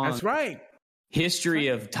long. That's right. History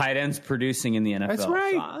of tight ends producing in the NFL. That's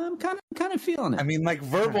right. So I'm kind of feeling it. I mean, like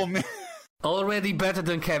verbal already better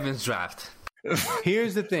than Kevin's draft.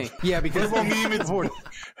 Here's the thing. Yeah, because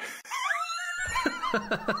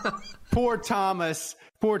poor Thomas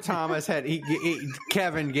had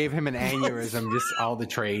Kevin gave him an aneurysm, just all the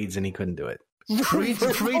trades, and he couldn't do it. Three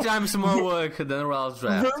times more work than Ralph's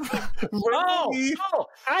draft. Oh,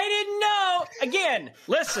 I didn't know. Again,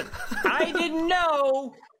 listen, I didn't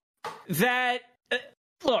know that.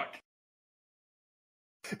 Look.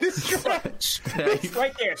 This trash.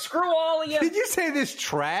 Right there. Screw all of you. Did you say this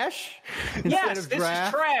trash? Yes, this is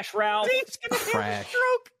trash, Ralph. Trash.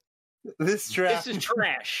 This draft. This is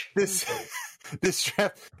trash. This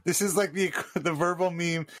draft. This is like the verbal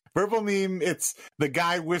meme. Verbal meme. It's the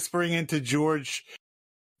guy whispering into George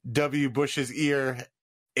W. Bush's ear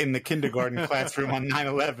in the kindergarten classroom on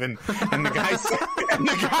 9/11, and the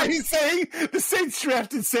guy saying the Saints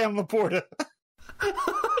drafted Sam Laporta.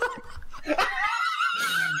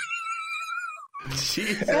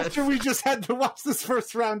 Jesus. After we just had to watch this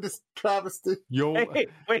first round travesty. Hey,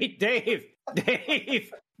 wait, Dave,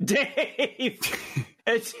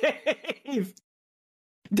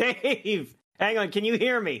 hang on, can you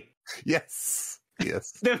hear me? Yes.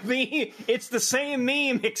 The meme, it's the same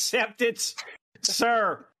meme, except it's,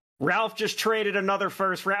 sir, Ralph just traded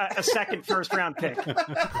a second first round pick.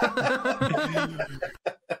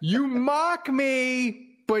 You mock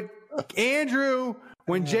me, but Andrew,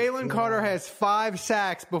 when Jalen Carter has 5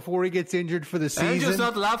 sacks before he gets injured for the season, Andrew's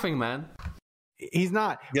not laughing, man. He's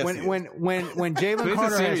not. Yes, when Jalen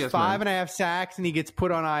Carter has 5.5 sacks and he gets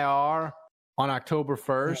put on IR on October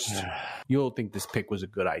 1st, you'll think this pick was a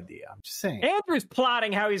good idea. I'm just saying. Andrew's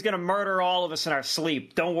plotting how he's going to murder all of us in our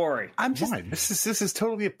sleep. Don't worry. I'm just. This is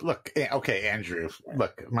totally look. Okay, Andrew.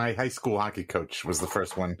 Look, my high school hockey coach was the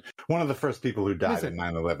first one of the first people who died in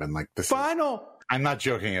 9/11. Like this. I'm not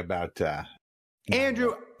joking about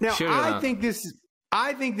Andrew. Now, sure I think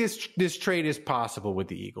this trade is possible with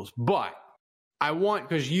the Eagles, but I want,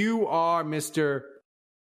 because you are Mr.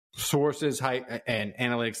 Sources, hype, and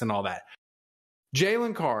analytics and all that.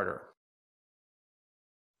 Jalen Carter,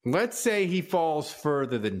 let's say he falls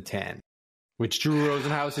further than 10, which Drew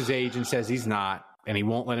Rosenhaus's agent says he's not, and he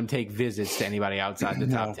won't let him take visits to anybody outside the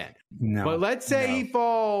top 10. No. But let's say he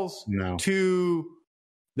falls to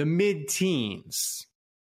the mid-teens.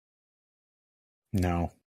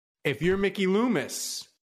 No. If you're Mickey Loomis,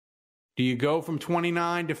 do you go from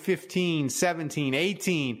 29 to 15, 17,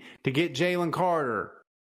 18 to get Jalen Carter?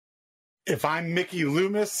 If I'm Mickey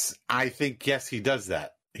Loomis, I think, yes, he does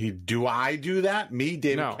that. Do I do that? Me,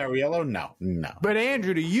 David Cariello? No. But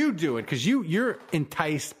Andrew, do you do it? Because you're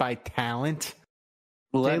enticed by talent.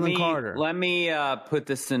 Jalen Carter. Let me put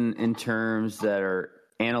this in terms that are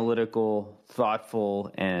analytical,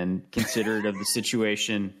 thoughtful, and considerate of the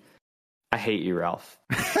situation. I hate you, Ralph.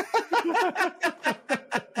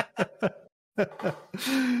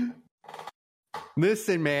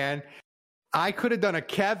 Listen, man, I could have done a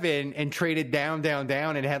Kevin and traded down,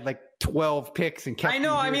 and had like 12 picks and kept. I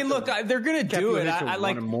know. I mean, look, they're gonna do it.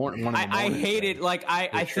 I hate it. Like,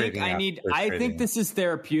 I think this is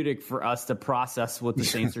therapeutic for us to process what the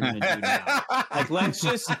Saints are gonna do now. Like, let's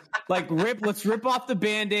just let's rip off the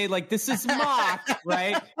Band-Aid. Like, this is mock,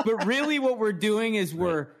 right? But really, what we're doing is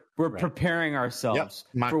we're preparing ourselves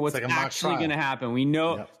for what's actually going to happen. We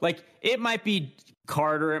know, like, it might be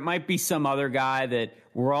Carter, it might be some other guy that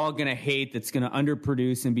we're all going to hate that's going to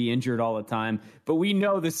underproduce and be injured all the time, but we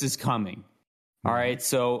know this is coming. All right,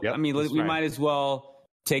 so, I mean, we might as well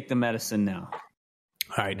take the medicine now.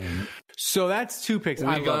 All right, so that's 2 picks.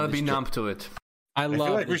 I'm going to be numb to it. I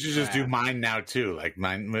feel like we should just do mine now too. Like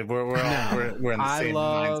mine, we're in the same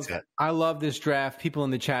mindset. I love this draft. People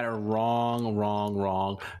in the chat are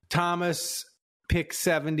wrong. Thomas, pick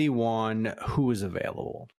 71. Who is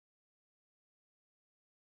available?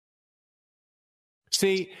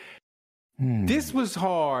 See, this was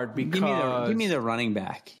hard because give me the running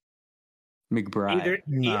back, McBride.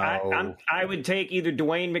 I would take either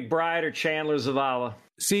Dwayne McBride or Chandler Zavala.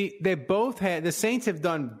 See, the Saints have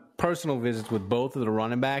done personal visits with both of the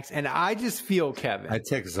running backs, and I just feel, Kevin, I'd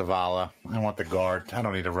take Zavala. I want the guard. I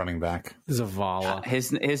don't need a running back. Zavala.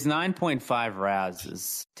 His 9.5 RAS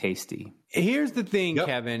is tasty. Here's the thing,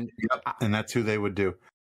 Kevin. And that's who they would do.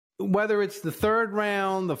 Whether it's the 3rd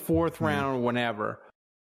round, the 4th round, or whenever,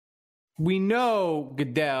 we know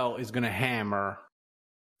Goodell is going to hammer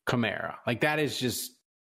Kamara. Like, that is just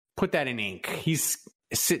put that in ink. He's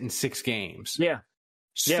sitting 6 games. Yeah.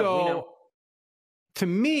 So to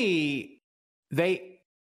me, they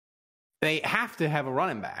have to have a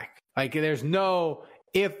running back. Like, there's no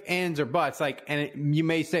if, ands, or buts. Like, and you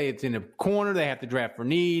may say it's in a corner. They have to draft for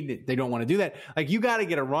need. They don't want to do that. Like, you got to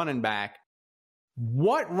get a running back.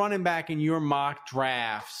 What running back in your mock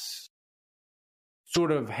drafts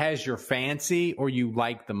sort of has your fancy or you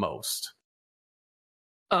like the most?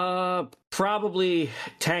 Probably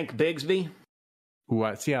Tank Bigsby.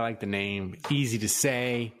 Ooh, see, I like the name. Easy to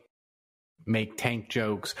say. Make tank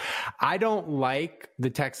jokes. I don't like the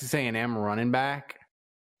Texas A&M running back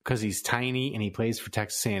because he's tiny and he plays for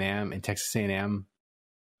Texas A&M, and Texas A&M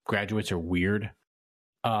graduates are weird.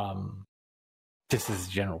 This is a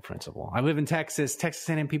general principle. I live in Texas. Texas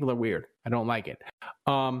A&M people are weird. I don't like it.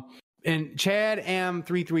 And Chad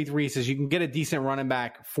M333 says you can get a decent running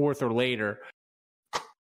back 4th or later.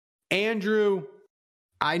 Andrew,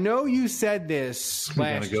 I know you said this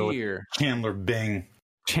last year. Chandler Bing,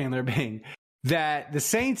 that the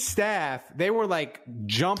Saints staff, they were like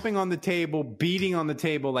jumping on the table, beating on the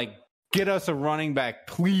table, like, get us a running back,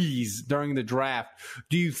 please, during the draft.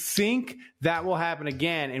 Do you think that will happen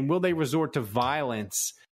again? And will they resort to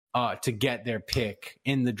violence to get their pick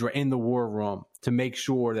in the war room to make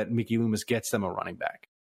sure that Mickey Loomis gets them a running back?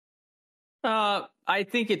 I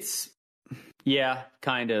think it's,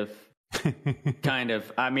 kind of.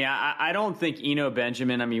 I mean, I don't think Eno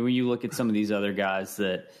Benjamin, I mean, when you look at some of these other guys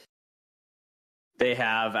that they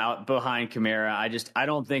have out behind Kamara, I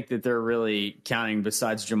don't think that they're really counting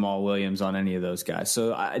besides Jamal Williams on any of those guys.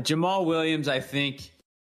 So Jamal Williams, I think,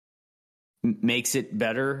 makes it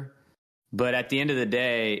better. But at the end of the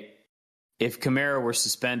day, if Kamara were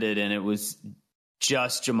suspended and it was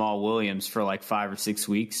just Jamal Williams for like 5 or 6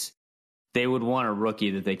 weeks, they would want a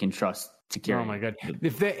rookie that they can trust to carry. Oh my God!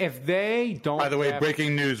 If they don't. By the way,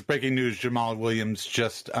 breaking news! Jamal Williams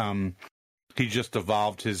just he just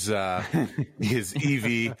evolved his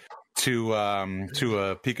EV to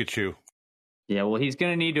a Pikachu. Yeah, well, he's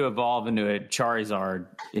going to need to evolve into a Charizard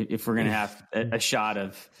if we're going to have a shot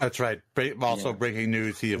of. That's right. Also, breaking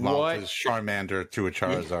news: he evolved his Charmander to a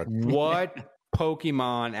Charizard. What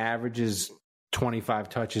Pokemon averages 25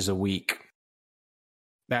 touches a week?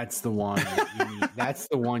 That's the one you need. That's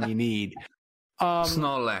the one you need.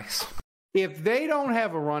 Snorlax. If they don't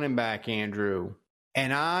have a running back, Andrew,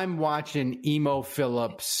 and I'm watching Emo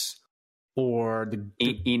Phillips or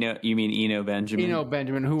you mean Eno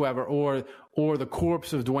Benjamin, whoever, or the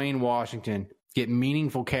corpse of Dwayne Washington get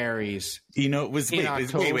meaningful carries. Wait,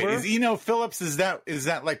 is Eno Phillips, is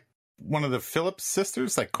that like one of the Phillips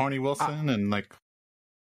sisters, like Carney Wilson and like?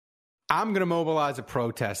 I'm going to mobilize a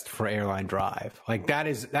protest for Airline Drive. Like, that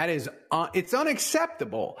is it's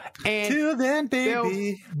unacceptable. And till then,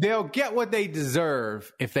 baby, they'll get what they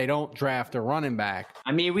deserve if they don't draft a running back.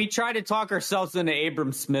 I mean, we tried to talk ourselves into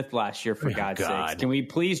Abram Smith last year, for God's sake. Can we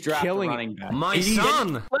please draft a running back? My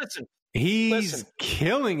son. Listen. He's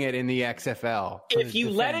killing it in the XFL. If you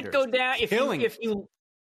let it go down,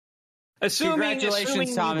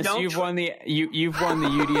 congratulations, Thomas, you've won the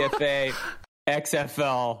UDFA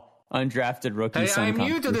XFL undrafted rookie. Hey, I'm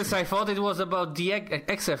new to this. I thought it was about the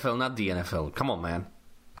XFL, not the NFL. Come on, man.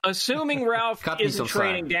 Assuming Ralph isn't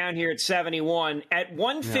trading down here at 71, at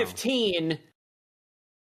 115,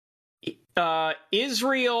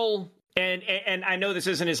 Israel, and I know this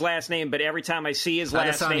isn't his last name, but every time I see his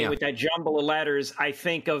last name with that jumble of letters, I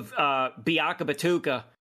think of Biaka Batuka.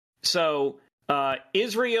 So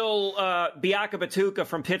Israel Biaka Batuka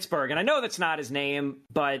from Pittsburgh. And I know that's not his name,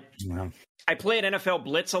 but I played NFL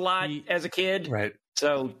Blitz a lot as a kid. Right.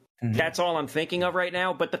 So that's all I'm thinking of right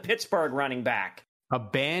now. But the Pittsburgh running back.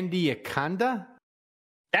 Abandi Akanda?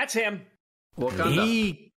 That's him.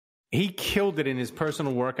 He killed it in his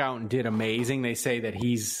personal workout and did amazing. They say that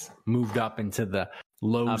he's moved up into the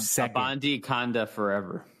low second. Abandi Akanda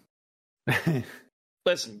forever.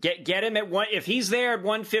 Listen, get him at one. If he's there at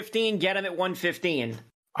 115, get him at 115.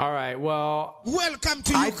 All right. Well, welcome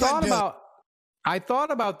to I thought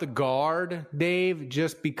about the guard, Dave,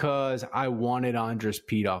 just because I wanted Andres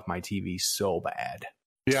Pete off my TV so bad.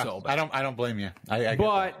 Yeah, so bad. I don't blame you.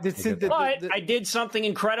 I did something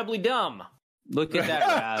incredibly dumb. Look at that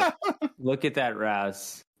Raz. Look at that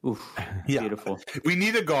Raz. Oof, beautiful. We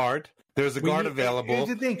need a guard. There's a guard available.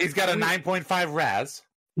 He's got a 9.5 Raz.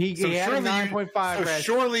 He had a 9.5 Raz. So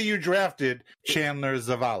surely you drafted Chandler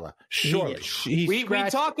Zavala. Surely. We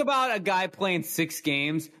talk about a guy playing 6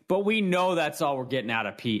 games, but we know that's all we're getting out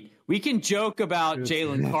of Pete. We can joke about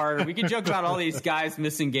Jalen Carter. We can joke about all these guys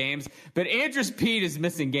missing games, but Andrus Peat is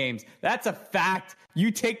missing games. That's a fact. You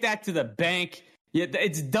take that to the bank. Yeah,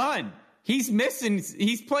 it's done. He's missing.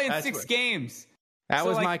 He's playing 6 games. That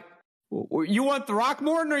was You want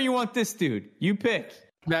Throckmorton or you want this dude? You pick.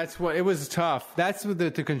 That's what it was tough. That's what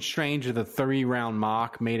the constraints of the 3-round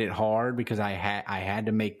mock made it hard because I had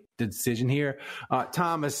to make the decision here.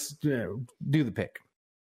 Thomas, do the pick.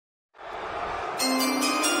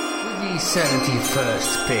 With the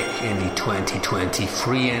 71st pick in the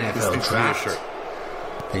 2023 NFL Draft,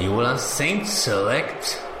 the New Orleans Saints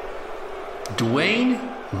select Dwayne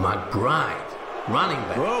McBride, running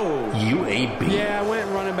back, UAB. Yeah, I went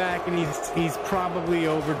running back, and he's probably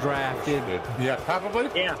overdrafted. Yeah, probably.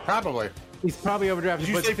 Yeah, probably. He's probably overdrafted. Did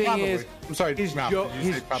you but say the thing probably? is, I'm sorry, his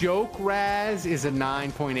joke Raz is a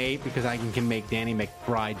 9.8 because I can make Danny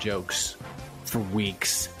McBride jokes for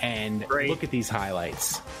weeks. And look at these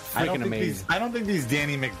highlights. Amazing. I don't think these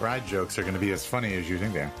Danny McBride jokes are going to be as funny as you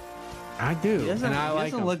think they are. I do. He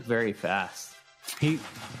doesn't look very fast. He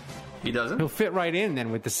doesn't? He'll fit right in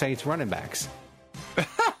then with the Saints running backs. This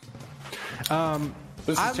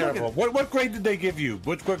is terrible. What grade did they give you?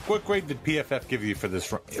 What grade did PFF give you for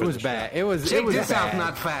this? It was bad. It was out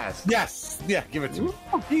not fast. Yes. Yeah, give it to me.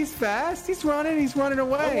 He's fast. He's running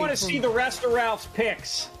away. I want to see the rest of Ralph's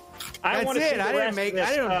picks. I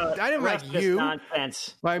didn't like you.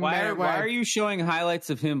 Nonsense. Why are you showing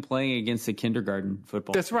highlights of him playing against a kindergarten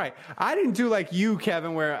football? That's right. I didn't do like you,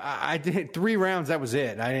 Kevin, where I did 3 rounds. That was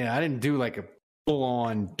it. I didn't do like a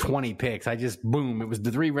full-on 20 picks. I just boom. It was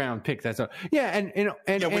the 3-round pick. That's all. Yeah,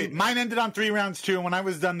 wait. Mine ended on 3 rounds too. And when I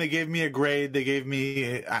was done, they gave me a grade. They gave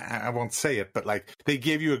me I won't say it, but like they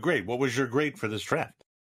gave you a grade. What was your grade for this draft?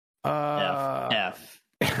 F.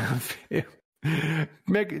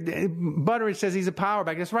 Butteridge says he's a power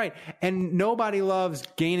back. That's right. And nobody loves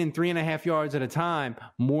gaining 3.5 yards at a time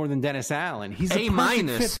more than Dennis Allen. He's a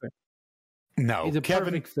minus. Fit. No, he's a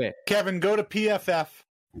perfect fit. Kevin, go to PFF.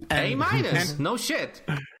 A minus. No shit.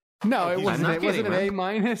 No, it wasn't. It wasn't an A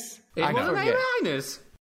minus. It was an A minus.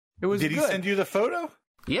 It was. Did he send you the photo?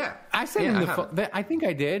 Yeah, I sent him the photo. I think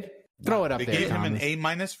I did. Throw it up there. They gave him an A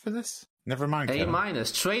minus for this. Never mind. A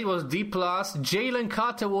minus. Trade was D plus. Jalen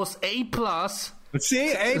Carter was A plus.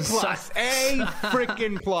 See, A plus. A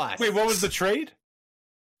freaking plus. Wait, what was the trade?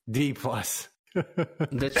 D plus.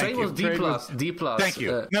 The trade was D plus. D plus. Thank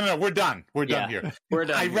you. No, we're done. We're done here. We're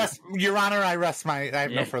done. Your Honor. I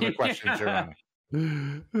have no further questions, Your Honor.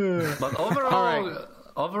 But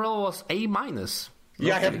overall was A minus.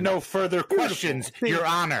 Yeah, I have no further questions, Your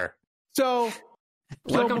Honor. So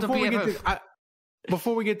welcome to PFF.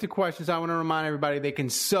 Before we get to questions, I want to remind everybody they can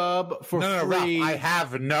sub for free. Ralph, I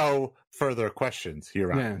have no further questions,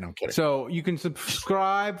 Your Honor. No, I'm kidding. So you can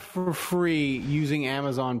subscribe for free using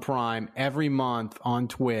Amazon Prime every month on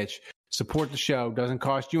Twitch. Support the show. Doesn't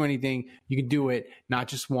cost you anything. You can do it not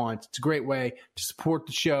just once. It's a great way to support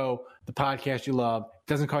the show, the podcast you love.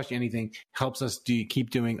 Doesn't cost you anything. Helps us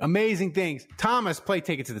keep doing amazing things. Thomas,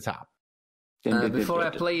 take it to the top. Before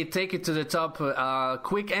I play it, take it to the top.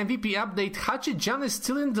 Quick MVP update. Hachi-John is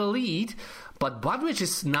still in the lead, but Budrich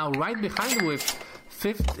is now right behind with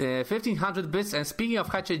 1,500 bits. And speaking of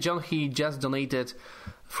Hachi-John, he just donated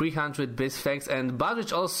 300 bits. Thanks. And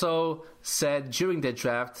Budrich also said during the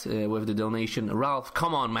draft with the donation, Ralph,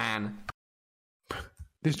 come on, man.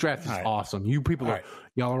 This draft is awesome. You people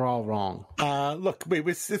y'all are all wrong. Look, wait,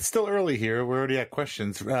 it's still early here. We're already at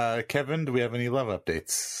questions. Kevin, do we have any love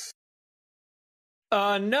updates?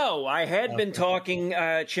 No, I had been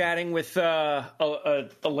chatting with a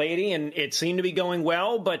lady, and it seemed to be going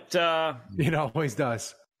well, but it always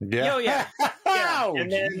does. Yeah. Oh, yeah. Oh,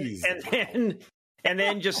 and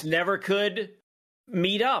then just never could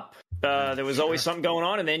meet up. There was always something going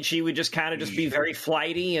on, and then she would just kind of just be very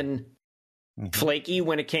flighty and flaky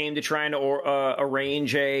when it came to trying to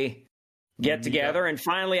arrange a get together. And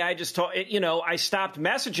finally, I just I stopped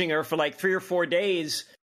messaging her for like 3 or 4 days.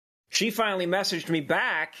 She finally messaged me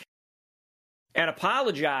back and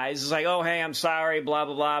apologized. It's like, oh, hey, I'm sorry, blah,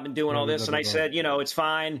 blah, blah. I've been doing all this. And I said, it's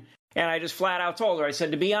fine. And I just flat out told her, I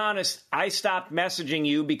said, to be honest, I stopped messaging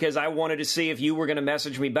you because I wanted to see if you were going to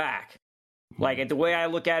message me back. Like, the way I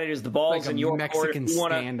look at it is the ball's in your court. Mexican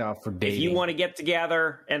standoff for dating. If you want to get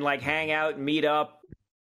together and, hang out and meet up,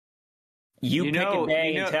 you pick a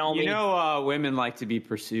day and tell me. Women like to be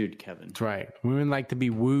pursued, Kevin. That's right. Women like to be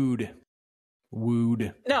wooed.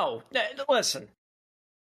 No, listen.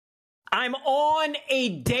 I'm on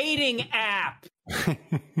a dating app.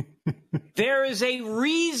 There is a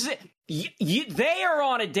reason. They are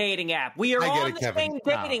on a dating app. We are on the same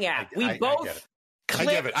dating app. We both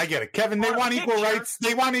I get it. Kevin, they want equal rights.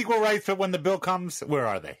 They want equal rights, but when the bill comes, where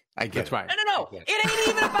are they? I get That's it. right. No. It ain't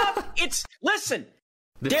even about. Listen.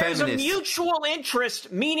 There's a mutual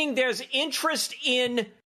interest, meaning there's interest in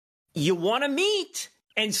you want to meet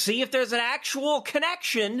and see if there's an actual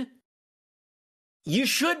connection. You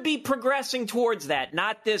should be progressing towards that,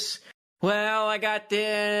 not this. Well, I got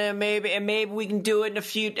this, maybe we can do it in a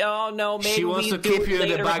few. Oh no, maybe she wants to keep you in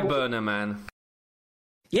the back burner, man.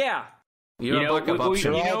 Yeah, you're a backup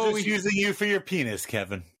option. We're all just using you for your penis,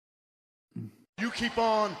 Kevin. You keep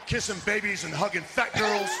on kissing babies and hugging fat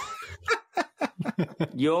girls.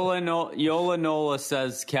 Yola Nola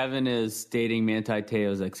says Kevin is dating Manti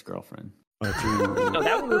Te'o's ex-girlfriend. No,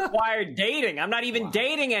 that would require dating. I'm not even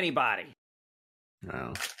dating anybody.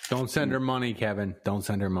 No. Don't send her money, Kevin. Don't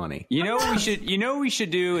send her money. You know what we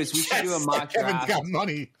should do is we should do a mock draft. Kevin's got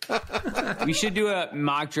money. We should do a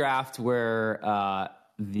mock draft where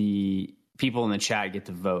the people in the chat get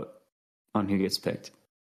to vote on who gets picked.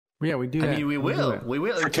 Yeah, we do that. I mean, we will. We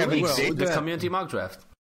will. In 2 weeks, the community mock draft.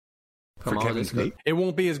 For Kevin's sake. It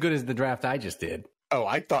won't be as good as the draft I just did. Oh,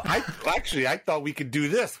 I thought we could do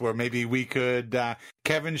this where maybe we could,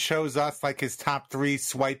 Kevin shows us like his top 3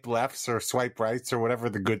 swipe lefts or swipe rights or whatever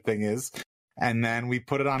the good thing is. And then we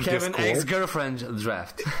put it on Kevin Discord. ex-girlfriend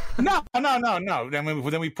draft. No.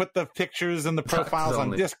 Then we put the pictures and the profiles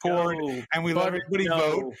on Discord and we let everybody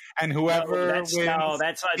vote. And whoever wins,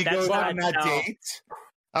 he goes on that date.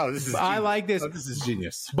 Oh, this is genius. I like this. Oh, this is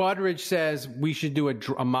genius. Budridge says we should do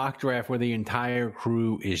a mock draft where the entire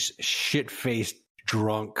crew is shit-faced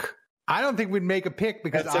drunk. I don't think we'd make a pick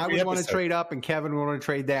because I would want to trade up and Kevin would want to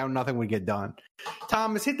trade down. Nothing would get done.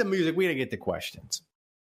 Thomas, hit the music. We got to get the questions.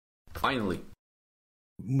 Finally.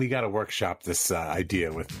 We got to workshop this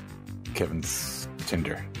idea with Kevin's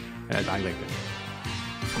Tinder. I like it.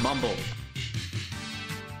 Mumble.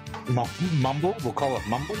 Mumble? We'll call it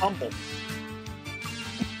Mumble? Mumble.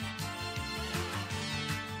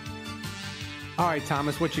 All right,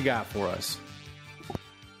 Thomas, what you got for us?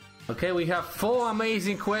 Okay, we have 4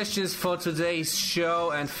 amazing questions for today's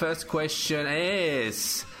show. And first question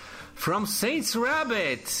is from Saints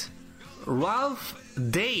Rabbit. Ralph,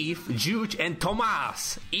 Dave, Jude, and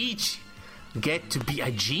Thomas each get to be a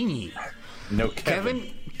genie. No,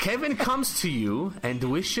 Kevin. Kevin comes to you and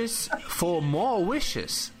wishes for more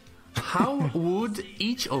wishes. How would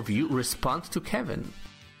each of you respond to Kevin?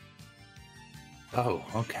 Oh,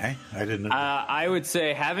 okay. I didn't know. I would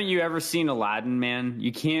say, haven't you ever seen Aladdin, man?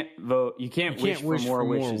 You can't vote. You can't wish for more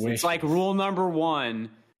wishes. It's like rule number 1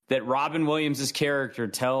 that Robin Williams' character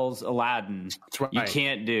tells Aladdin you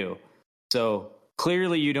can't do. So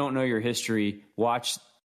clearly you don't know your history. Watch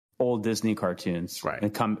old Disney cartoons. Right.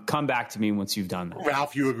 And come back to me once you've done that.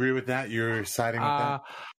 Ralph, you agree with that? You're siding with that?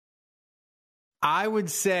 I would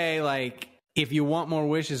say, like, if you want more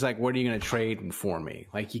wishes, like, what are you going to trade for me?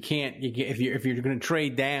 Like, if you're going to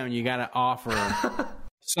trade down, you got to offer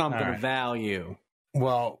something of value.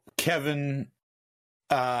 Well, Kevin,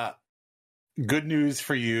 good news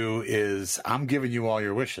for you is I'm giving you all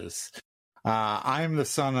your wishes. I'm the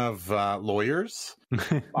son of lawyers.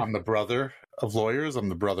 I'm the brother of lawyers. I'm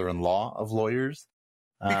the brother-in-law of lawyers.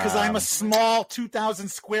 Because I'm a small 2,000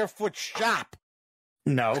 square foot shop.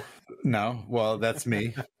 No. Well, that's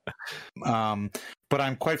me. But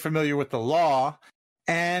I'm quite familiar with the law.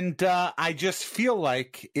 And I just feel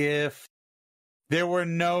like if there were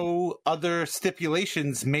no other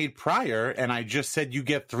stipulations made prior and I just said you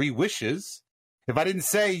get 3 wishes, if I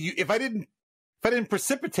didn't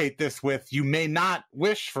precipitate this with you may not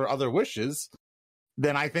wish for other wishes,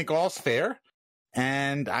 then I think all's fair.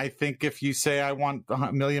 And I think if you say I want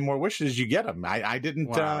 1 million more wishes, you get them. I didn't.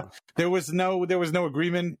 Wow. There was no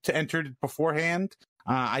agreement to enter beforehand.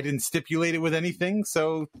 I didn't stipulate it with anything,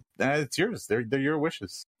 so it's yours. They're your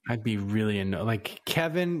wishes. I'd be really annoyed. Like,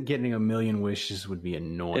 Kevin getting 1 million wishes would be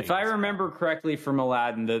annoying. If I remember correctly from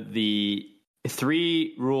Aladdin, the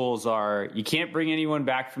 3 rules are: you can't bring anyone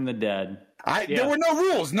back from the dead. There were no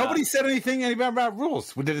rules. Nobody said anything about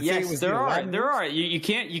rules. Did it say it was there are. You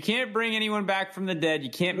can't bring anyone back from the dead. You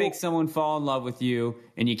can't make someone fall in love with you,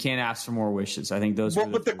 and you can't ask for more wishes. I think those.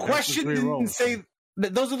 But the question didn't say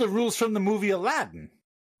that. Those are the rules from the movie Aladdin.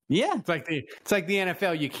 Yeah, it's like the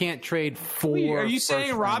NFL. You can't trade for. Are you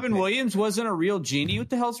saying Robin Williams wasn't a real genie? What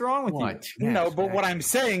the hell's wrong with you? No, but what I'm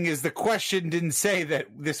saying is the question didn't say that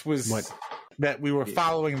this was that we were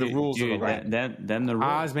following the rules of Aladdin. Then the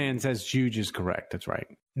rules. Ozman says Juge is correct. That's right.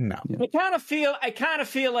 No, I kind of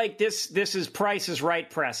feel like this is Price is Right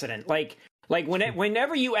precedent. Like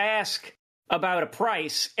whenever you ask about a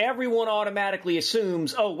price, everyone automatically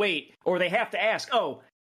assumes, oh wait, or they have to ask, oh,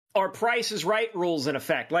 are Price is Right rules in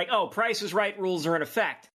effect? Like, oh, Price is Right rules are in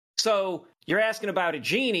effect. So you're asking about a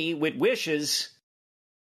genie with wishes.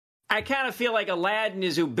 I kind of feel like Aladdin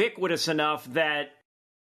is ubiquitous enough that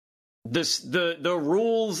the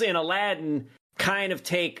rules in Aladdin kind of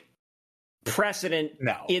take precedent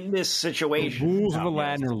in this situation. The rules of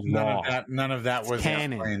Aladdin are law. None of that was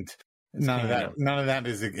explained. None of that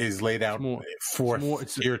is laid out for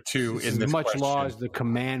year 2 in this much question. law as the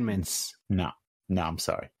commandments. No, I'm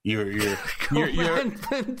sorry. You're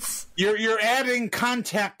adding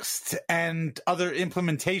context and other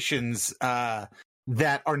implementations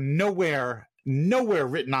that are nowhere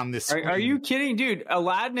written on this screen. Are you kidding, dude?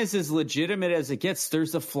 Aladdin is as legitimate as it gets.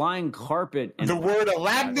 There's a flying carpet. The word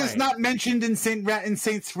Aladdin is not mentioned in Saint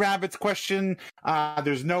Rabbit's question.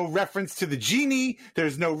 There's no reference to the genie.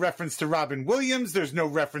 There's no reference to Robin Williams. There's no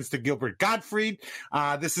reference to Gilbert Gottfried.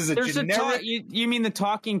 This is generic. You mean the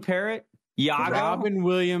talking parrot? Iago? Robin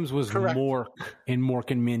Williams was Mork in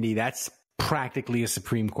Mork and Mindy. That's practically a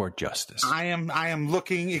Supreme Court justice. I am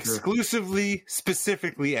looking exclusively,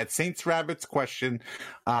 specifically at Saint Rabbit's question,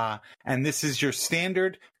 and this is your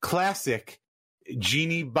standard, classic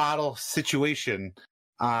genie bottle situation.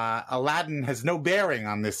 Aladdin has no bearing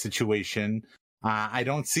on this situation. I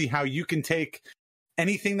don't see how you can take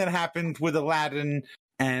anything that happened with Aladdin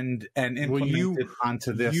and implement it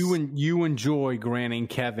onto this. You enjoy granting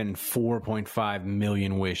Kevin 4.5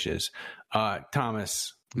 million wishes.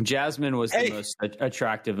 Thomas. Jasmine was the most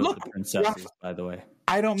attractive of the princesses, by the way.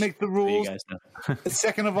 I don't make the rules. You guys know.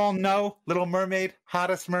 Second of all, no. Little Mermaid,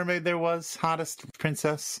 hottest mermaid there was, hottest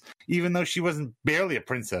princess. Even though she wasn't barely a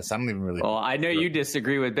princess, I don't even really. Well, I know you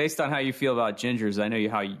disagree with, based on how you feel about gingers. I know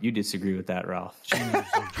how you disagree with that, Ralph.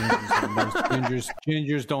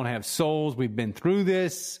 Gingers don't have souls. We've been through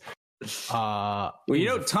this. Well,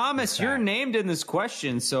 Thomas, you're named in this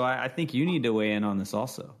question, so I think you need to weigh in on this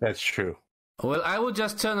also. That's true. Well, I will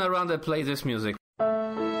just turn around and play this music.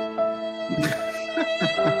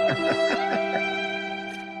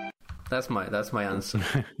 That's my answer.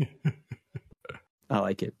 I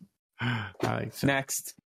like it.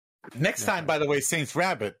 Next time, by the way, Saints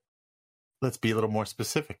Rabbit. Let's be a little more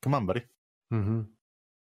specific. Come on, buddy. Mm-hmm.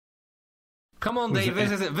 Come on, Dave.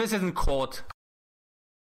 This isn't court.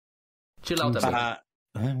 Chill out a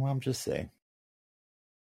bit. Well, I'm just saying.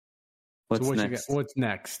 What's next? What's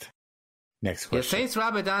next? Next question. Yeah, Saints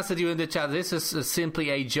Rabbit answered you in the chat. This is simply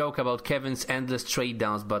a joke about Kevin's endless trade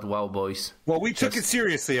downs, but wow, boys. Well, we took it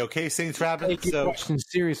seriously, okay, Saints Rabbit? Take questions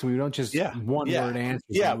seriously. We don't just one-word answers.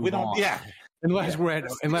 Yeah, we don't. Yeah. Unless we're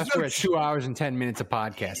at 2 hours and 10 minutes of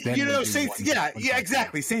podcast. Then Saints. Yeah,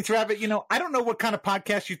 exactly. Saints Rabbit. I don't know what kind of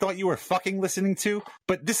podcast you thought you were fucking listening to,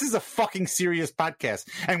 but this is a fucking serious podcast.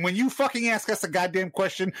 And when you fucking ask us a goddamn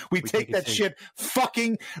question, we take that shit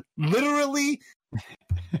fucking literally.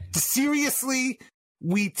 Seriously,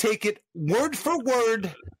 we take it word for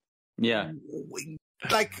word. Yeah.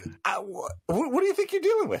 Like, what do you think you're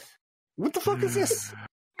dealing with? What the fuck is this?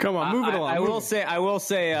 Come on, move it along. I will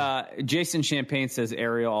say, Jason Champagne says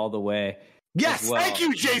Ariel all the way. Yes, thank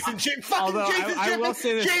you, Jason. Jason Champagne. I will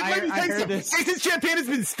say this. Let me tell you something. Jason Champagne has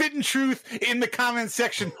been spitting truth in the comment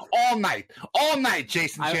section all night.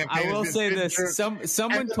 Jason Champagne. I will say this.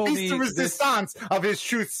 Someone told me the resistance of his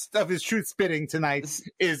truth spitting tonight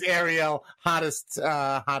is Ariel, hottest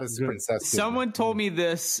princess. Someone told me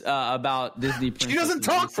this about Disney princesses. She doesn't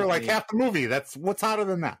talk for like half the movie. That's what's hotter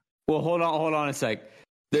than that. Well, hold on a sec.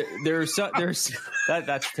 There's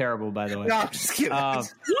that's terrible, by the way. No, I'm just kidding.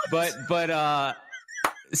 But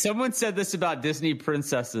someone said this about Disney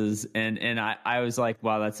princesses, and I was like,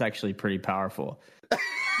 wow, that's actually pretty powerful.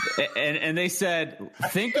 and they said,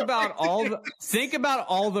 think about all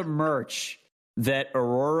the merch that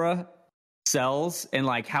Aurora sells, and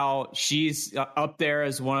like how she's up there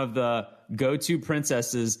as one of the go-to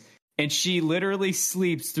princesses, and she literally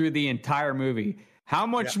sleeps through the entire movie. How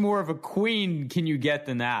much more of a queen can you get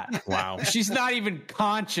than that? Wow. She's not even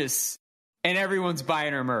conscious, and everyone's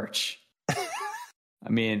buying her merch. I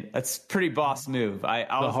mean, that's a pretty boss move. It's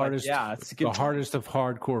the hardest of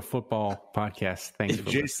hardcore football podcasts. Thanks for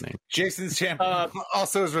listening. Jason's champion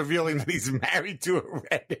also is revealing that he's married to a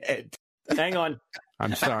redhead. Hang on.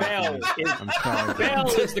 I'm sorry. Bell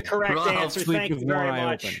is the correct answer. Thank you very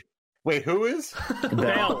much. Open. Wait, who is?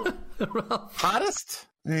 Bell. Hottest?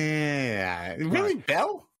 Yeah. Really,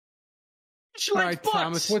 Belle? She All likes right, butts.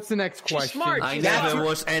 Thomas, what's the next question? Smart. I never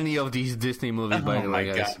watched any of these Disney movies, by the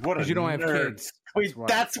way, guys. Because you don't have kids. Wait,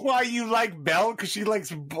 that's why you like Belle? Because she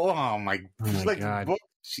likes... Oh, my God. God.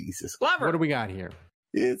 Jesus. Clever. What do we got here?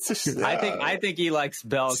 I think he likes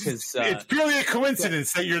Bell because it's purely a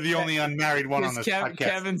coincidence that you're the only unmarried one on this podcast.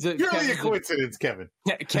 Kevin's a coincidence, Kevin.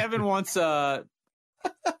 Kevin wants a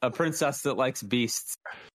princess that likes beasts.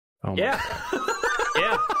 Oh yeah.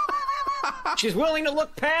 Yeah. She's willing to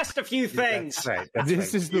look past a few things. That's right.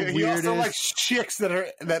 This is the weirdest. You also like chicks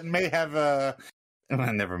that may have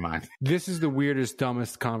never mind. This is the weirdest,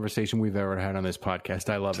 dumbest conversation we've ever had on this podcast.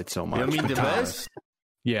 I love it so much. You mean the best?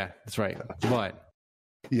 Yeah, that's right. What?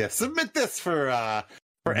 Yeah, submit this for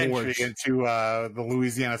entry into the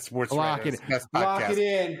Louisiana Sports Writers Best Podcast. Lock it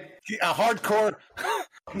in. A hardcore.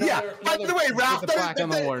 By the way,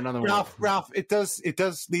 Ralph, it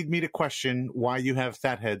does lead me to question why you have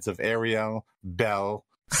fat heads of Ariel, Belle,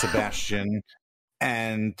 Sebastian,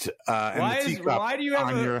 and why do you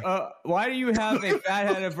have a fat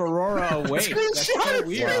head of Aurora? Wait, that's so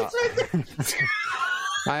weird.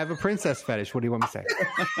 I have a princess fetish. What do you want me to say?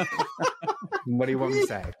 What do you want me to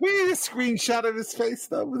say? We need a screenshot of his face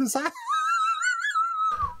though with his eye.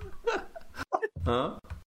 Huh?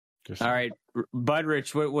 All right,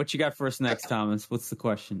 Budrich, what you got for us next, Thomas? What's the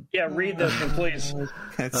question? Yeah, read this one, please.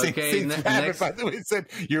 Okay, next. By the way, said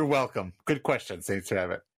you're welcome. Good question, Saints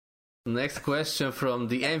Rabbit. Next question from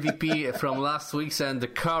the MVP from last week's and the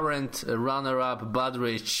current runner-up,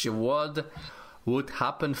 Budrich. What would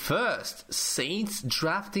happen first? Saints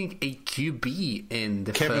drafting a QB in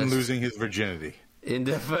the Kevin first... losing his virginity. In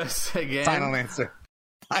the first again. Final answer.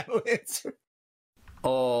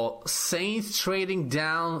 Or Saints trading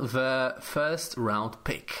down the first round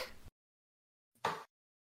pick?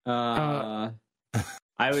 I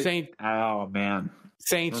would. Oh man.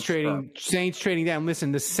 Saints trading down.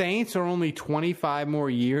 Listen, the Saints are only 25 more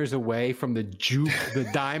years away from the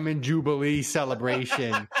Diamond Jubilee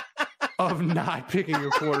celebration of not picking a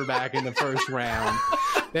quarterback in the first round.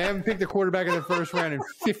 They haven't picked a quarterback in the first round in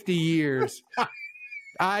 50 years.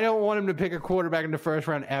 I don't want him to pick a quarterback in the first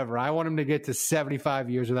round ever. I want him to get to 75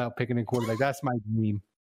 years without picking a quarterback. That's my dream.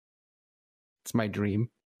 It's my dream.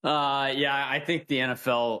 Yeah, I think the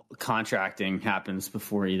NFL contracting happens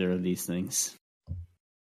before either of these things.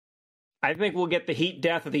 I think we'll get the heat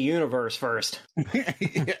death of the universe first.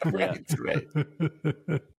 Right.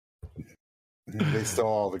 They stole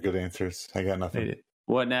all the good answers. I got nothing.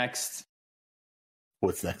 What next?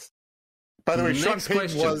 What's next? By the way, Sean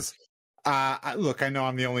Payton was... look, I know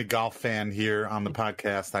I'm the only golf fan here on the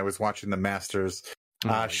podcast. I was watching the Masters.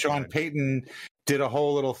 Sean Payton did a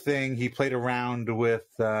whole little thing. He played around with...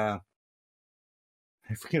 I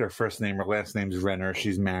forget her first name. Her last name's Renner.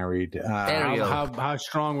 She's married. Ariel. How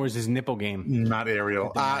strong was his nipple game? Not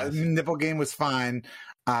Ariel. Nipple game was fine.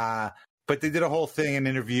 But they did a whole thing, an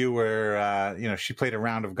interview where she played a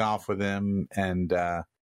round of golf with him, and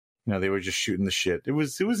they were just shooting the shit. It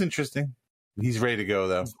was interesting. He's ready to go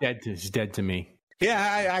though. He's dead to me.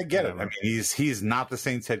 Yeah, I get it. I mean, he's not the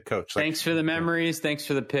Saints head coach. Thanks for the memories. Thanks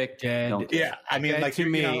for the pick. Dead. Yeah, I mean, dead to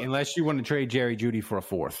me, unless you want to trade Jerry Jeudy for a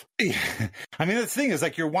fourth. Yeah. I mean, the thing is,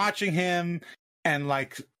 like, you're watching him, and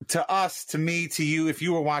like to us, to me, to you, if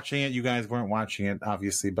you were watching it, you guys weren't watching it,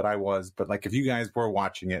 obviously, but I was. But like, if you guys were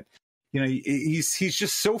watching it, he's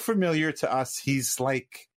just so familiar to us. He's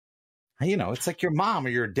like, it's like your mom or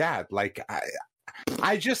your dad. Like,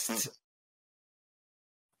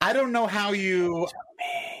 I don't know how you.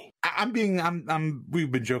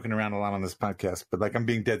 We've been joking around a lot on this podcast, but like I'm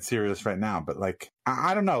being dead serious right now. But like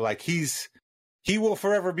I don't know, like he will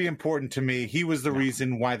forever be important to me. He was the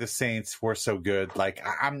reason why the Saints were so good. Like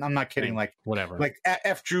I'm not kidding. Like whatever. Like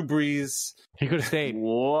F Drew Brees. He could have stayed.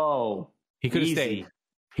 Whoa. He could have stayed.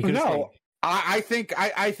 He could have stayed.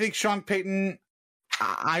 I think Sean Payton.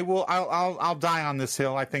 I'll die on this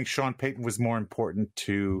hill. I think Sean Payton was more important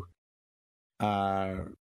to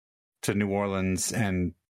New Orleans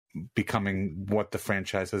and becoming what the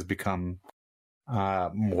franchise has become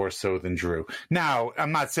more so than Drew. Now,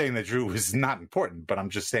 I'm not saying that Drew was not important, but I'm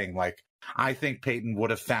just saying, like, I think Peyton would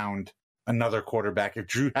have found another quarterback if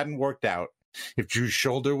Drew hadn't worked out, if Drew's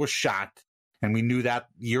shoulder was shot, and we knew that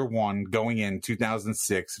year one going in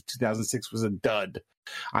 2006. If 2006 was a dud,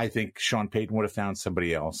 I think Sean Payton would have found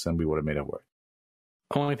somebody else, and we would have made it work.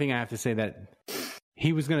 Only thing I have to say that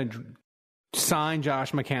he was going to sign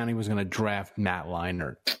Josh McCown. He was going to draft Matt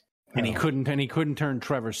Leinart, and he couldn't turn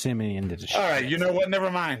Trevor Siemian into the shit. All right, you know what?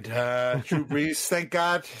 Never mind. Drew Brees. Thank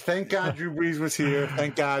God Drew Brees was here.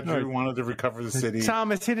 Thank God Drew wanted to recover the city.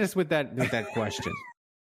 Thomas, hit us with that question.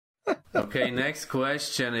 Okay, next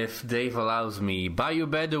question, if Dave allows me. Bayou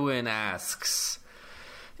Bedouin asks,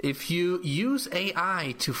 if you use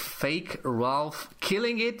AI to fake Ralph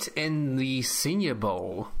killing it in the Senior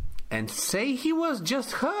Bowl and say he was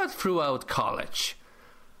just hurt throughout college,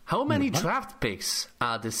 How many draft picks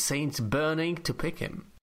are the Saints burning to pick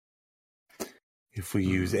him? If we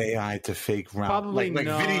use AI to fake round, Probably like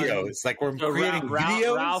videos, like we're creating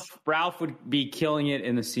videos. Ralph would be killing it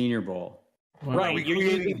in the Senior Bowl. Right, you're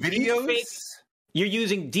using videos. You're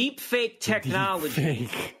using deep fake technology.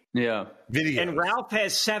 Yeah, videos. And Ralph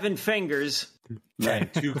has 7 fingers.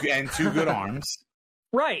 And two good arms.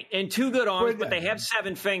 Right, and 2 good arms, but they have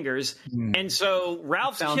 7 fingers, and so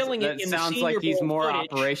Ralph's killing it in the Senior Bowl. Sounds like he's more footage.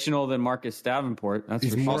 operational than Marcus Davenport.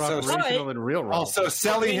 He's more operational than real Ralph. Also,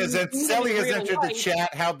 Selly has entered the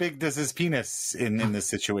chat. How big does his penis in this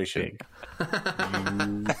situation?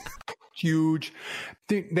 Huge.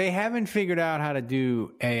 They haven't figured out how to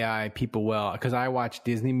do AI people well, because I watch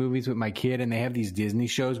Disney movies with my kid, and they have these Disney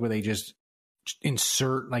shows where they just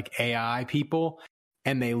insert like AI people,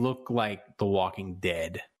 and they look like The Walking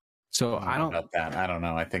Dead. So I don't know about that. I don't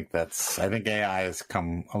know. I think AI has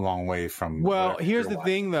come a long way from. Well, here's the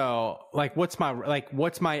thing, though. Like, what's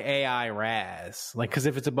my AI RAS? Like, because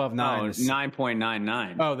if it's above 9,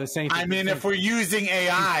 9.99. Oh, the same. I mean, if we're using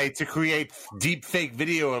AI to create deep fake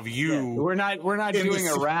video of you, we're not doing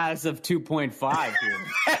a RAS of 2.5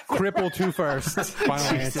 here. Cripple 2 first. Final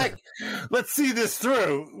answer. Like, let's see this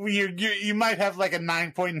through. You might have like a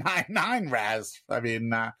 9.99 RAS. I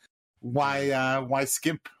mean. Why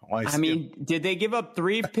skimp? I mean, did they give up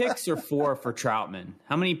 3 picks or 4 for Troutman?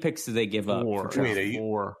 How many picks did they give up? 4. For Wait,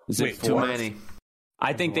 4. Is it 4? Too many.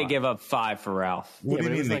 I think they gave up 5 for Ralph. What do you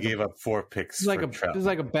mean they gave up 4 picks? It was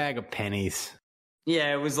like a bag of pennies.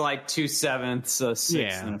 Yeah, it was like 2 sevenths, a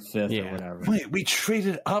 6 and a 5th or whatever. Wait, we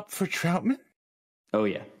traded up for Troutman? Oh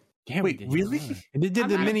yeah. Yeah, wait, really? They did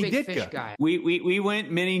the mini Ditka. We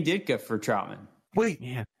went mini Ditka for Troutman. Wait,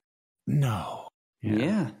 yeah, no.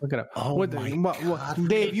 Yeah. Look it up. Oh my God.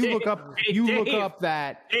 Dave, you look up. Look up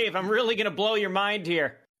that. Dave, I'm really going to blow your mind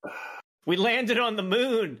here. We landed on the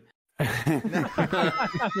moon.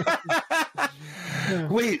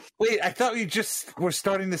 Wait! I thought we just were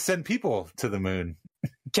starting to send people to the moon.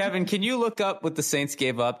 Kevin, can you look up what the Saints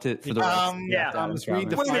gave up for the rest?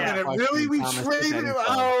 Wait a minute, really? We traded him?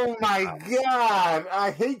 Oh my God!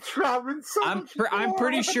 I hate Troutman so much. I'm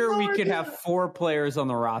pretty sure we could have 4 players on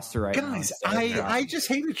the roster right now. Guys, I just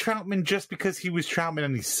hated Troutman just because he was Troutman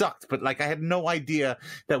and he sucked. But like, I had no idea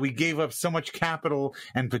that we gave up so much capital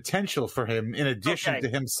and potential for him in addition to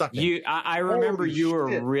him sucking. I remember you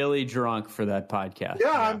were really drunk for that podcast.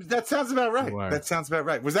 Yeah, that sounds about right. That sounds about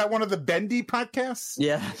right. Was that one of the Bendy podcasts?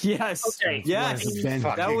 Yeah. Yes. Okay. Yes.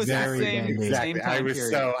 That was the same time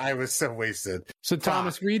period. I was so wasted. So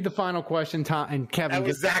Thomas, read the final question. And Kevin. That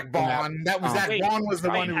was Zach Bond. Zach Bond was the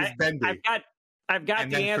one who was Bendy. I've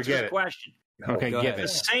got the answer to the question. Okay, give it. The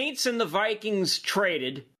Saints and the Vikings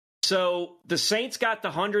traded. So the Saints got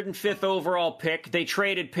the 105th overall pick. They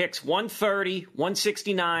traded picks 130,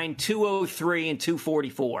 169, 203, and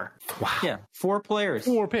 244. Wow. Yeah, 4 players.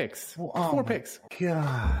 4 picks. 4 picks.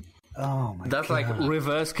 God. Oh my God. That's like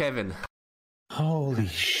reverse Kevin. Holy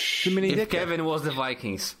shit. If Kevin was the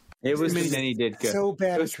Vikings. It was the mini Ditka. So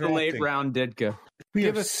bad. It was the late round Ditka. We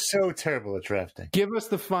are so terrible at drafting. Give us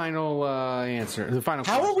the final answer. The final.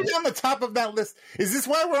 How are we on the top of that list? Is this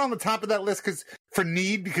why we're on the top of that list?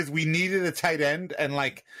 Because we needed a tight end and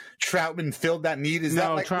like Troutman filled that need.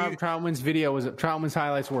 Troutman's Troutman's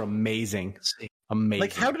highlights were amazing. Amazing.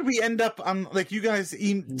 Like, how did we end up on, like, you guys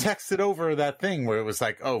texted over that thing where it was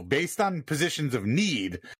like, oh, based on positions of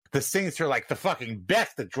need, the Saints are like the fucking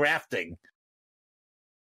best at drafting.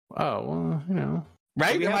 Oh, well,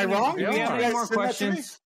 Right? Am I wrong? Do we have any more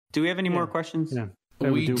questions? Do we have any more questions? Yeah.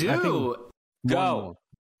 We do. Go.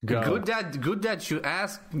 Good that you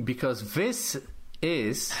asked, because this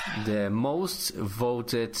is the most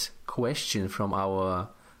voted question from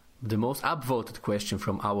the most upvoted question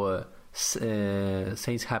from our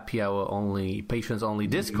Saints Happy Hour only, patrons only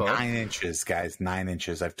Discord. 9 inches, guys. 9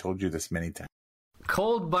 inches. I've told you this many times.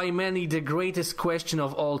 Called by many the greatest question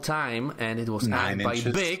of all time, and it was asked by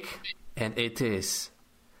Big, and it is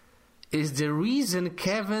the reason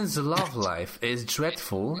Kevin's love life is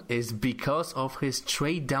dreadful is because of his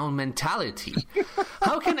trade down mentality.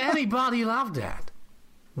 How can anybody love that?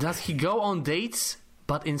 Does he go on dates,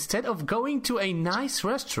 but instead of going to a nice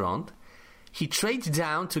restaurant, he trades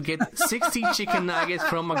down to get 60 chicken nuggets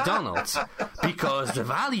from McDonald's because the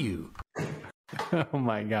value. Oh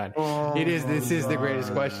my God! This is the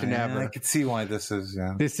greatest question ever. I can see why this is.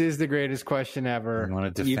 Yeah. This is the greatest question ever. You want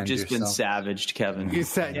to defend You've just been savaged, Kevin. You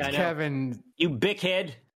said, Kevin, you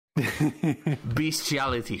bighead.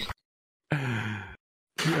 Bestiality. I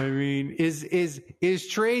mean, is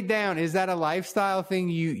trade down? Is that a lifestyle thing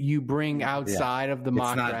you bring outside of the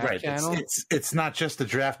mock draft channel? It's not just a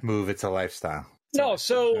draft move; it's a lifestyle. No,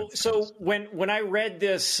 so when I read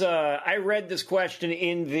this question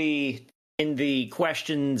in the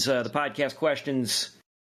questions, the podcast questions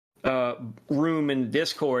room in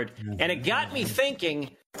Discord, and it got me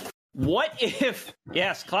thinking, what if,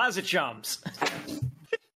 yes, closet chums,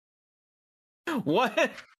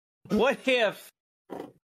 what if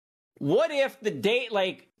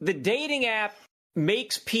the dating app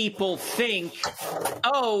makes people think,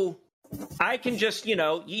 oh, I can just,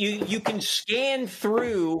 you can scan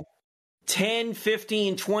through 10,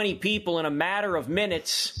 15, 20 people in a matter of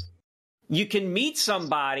minutes. You can meet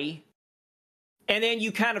somebody, and then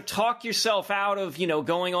you kind of talk yourself out of,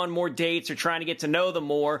 going on more dates or trying to get to know them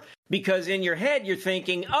more, because in your head you're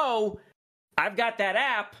thinking, oh, I've got that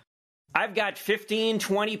app. I've got 15,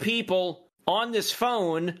 20 people on this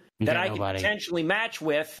phone that I can potentially match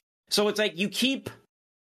with. So it's like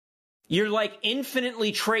you're like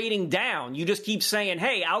infinitely trading down. You just keep saying,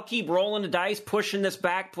 hey, I'll keep rolling the dice, pushing this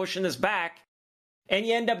back, and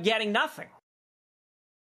you end up getting nothing.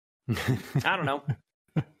 I don't know.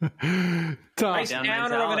 Nice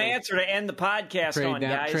downer of an answer to end the podcast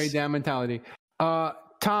guys. Trade down mentality.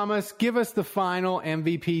 Thomas, give us the final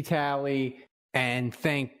MVP tally and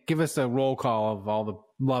give us a roll call of all the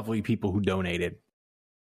lovely people who donated.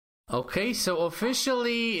 Okay, so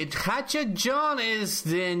officially, Hatchet John is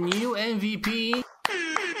the new MVP.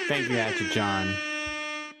 Thank you, Hatchet John.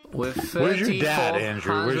 With Where's your dad,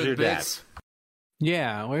 Andrew? Where's your dad?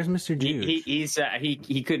 Yeah, where's Mr. Jude?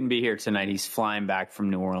 He couldn't be here tonight. He's flying back from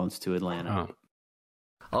New Orleans to Atlanta. Oh.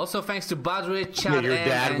 Also, thanks to Badrich, Chad, your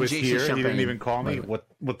dad was Jason here. Champagne. He didn't even call me. What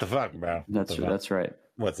the fuck, bro? That's right.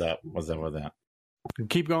 What's up? What's up with that?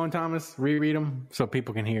 Keep going, Thomas. Reread them so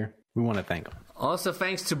people can hear. We want to thank them. Also,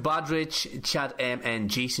 thanks to Badrich, Chad M, and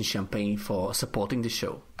Jason Champagne for supporting the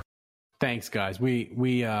show. Thanks, guys. We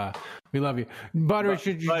love you.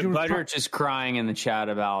 Butteridge is crying in the chat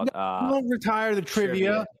about. Don't retire the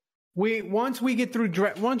trivia. Once we get through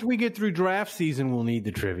draft season, we'll need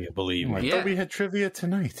the trivia. Believe me. I thought we had trivia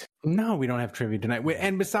tonight. No, we don't have trivia tonight.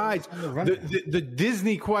 And besides, the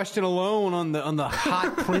Disney question alone on the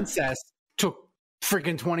hot princess took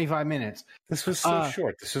freaking 25 minutes. This was so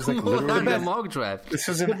short. This was like literally the mock draft. This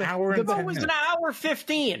was an hour and 10 minutes. It was an hour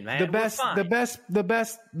 15, man. The best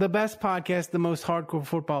podcast, the most hardcore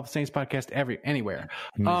football Saints podcast anywhere.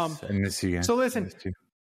 I miss you guys. So listen,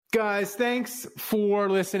 guys, thanks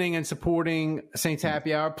for listening and supporting Saints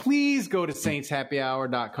Happy Hour. Please go to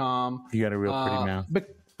saintshappyhour.com. You got a real pretty mouth.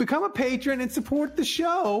 Become a patron and support the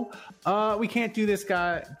show. We can't do this,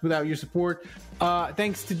 guy, without your support.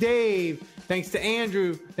 Thanks to Dave. Thanks to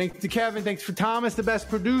Andrew. Thanks to Kevin. Thanks for Thomas, the best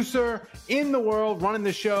producer in the world, running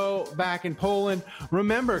the show back in Poland.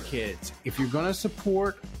 Remember, kids, if you're going to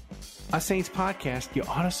support a Saints podcast, you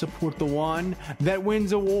ought to support the one that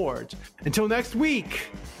wins awards. Until next week,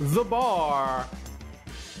 the bar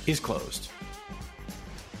is closed.